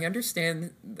 I'm like, I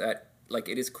understand that, like,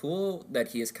 it is cool that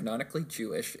he is canonically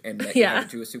Jewish and that you have a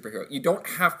Jewish superhero. You don't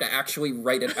have to actually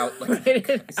write it out like that,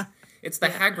 guys. It's the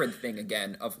Hagrid thing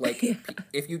again of like,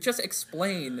 if you just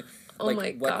explain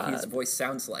like what his voice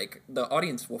sounds like, the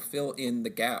audience will fill in the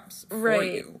gaps for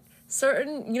you.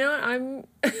 Certain, you know,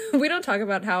 we don't talk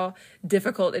about how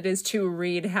difficult it is to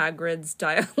read Hagrid's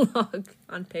dialogue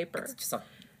on paper. It's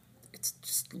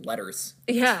just letters.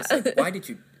 Yeah. It's just like, why did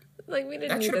you? Like, we didn't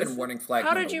that need should have this. been warning flag.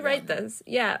 How did you write this?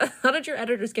 Yeah. How did your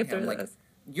editors get through this?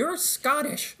 You're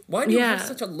Scottish. Why do you have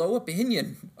such a low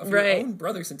opinion of your own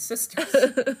brothers and sisters?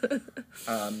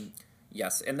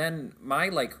 Yes, and then my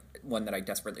like one that I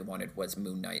desperately wanted was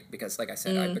Moon Knight because, like I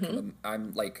said,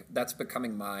 I'm like that's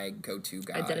becoming my go-to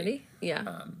guy. Identity.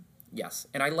 Yeah. Yes,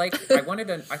 and I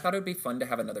thought it would be fun to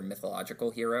have another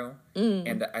mythological hero,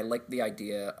 and I liked the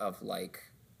idea of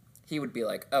like. He would be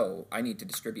like, oh, I need to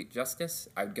distribute justice.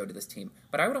 I would go to this team.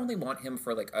 But I would only want him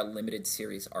for, like, a limited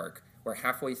series arc where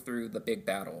halfway through the big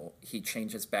battle, he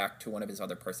changes back to one of his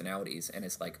other personalities and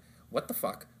is like, what the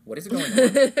fuck? What is going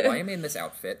on? Why am I in this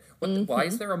outfit? Why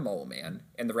is there a mole man?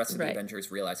 And the rest of the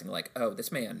Avengers realizing, like, oh, this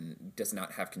man does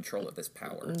not have control of this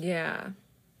power. Yeah.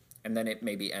 And then it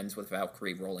maybe ends with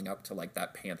Valkyrie rolling up to, like,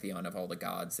 that pantheon of all the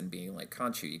gods and being like,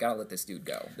 Khonshu, you gotta let this dude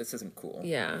go. This isn't cool.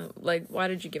 Yeah. Like, why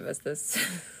did you give us this?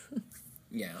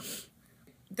 Yeah.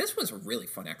 This was a really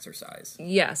fun exercise.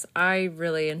 Yes, I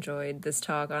really enjoyed this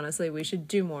talk. Honestly, we should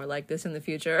do more like this in the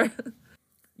future.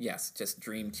 Yes, just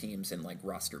dream teams and, like,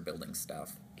 roster building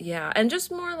stuff. Yeah, and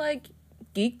just more, like,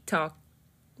 geek talk.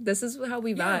 This is how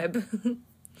we vibe.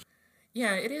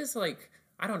 Yeah, it is, like,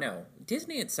 I don't know.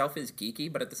 Disney itself is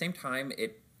geeky, but at the same time,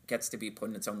 it gets to be put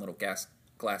in its own little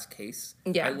glass case.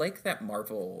 Yeah. I like that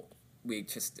Marvel... We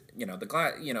just, you know,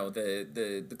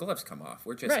 the gloves come off.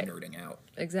 We're just nerding out.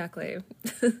 Exactly.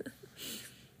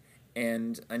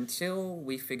 And until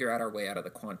we figure out our way out of the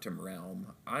quantum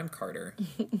realm, I'm Carter.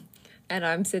 And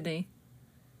I'm Sydney.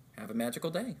 Have a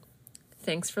magical day.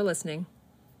 Thanks for listening.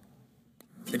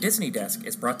 The Disney Desk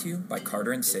is brought to you by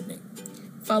Carter and Sydney.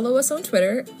 Follow us on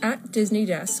Twitter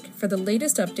 @DisneyDesk for the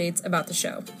latest updates about the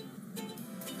show.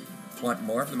 Want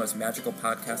more of the most magical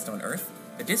podcast on Earth?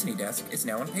 The Disney Desk is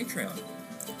now on Patreon.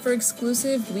 For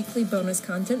exclusive weekly bonus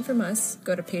content from us,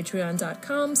 go to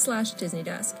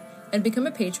patreon.com/DisneyDesk and become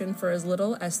a patron for as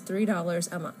little as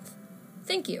 $3 a month.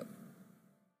 Thank you.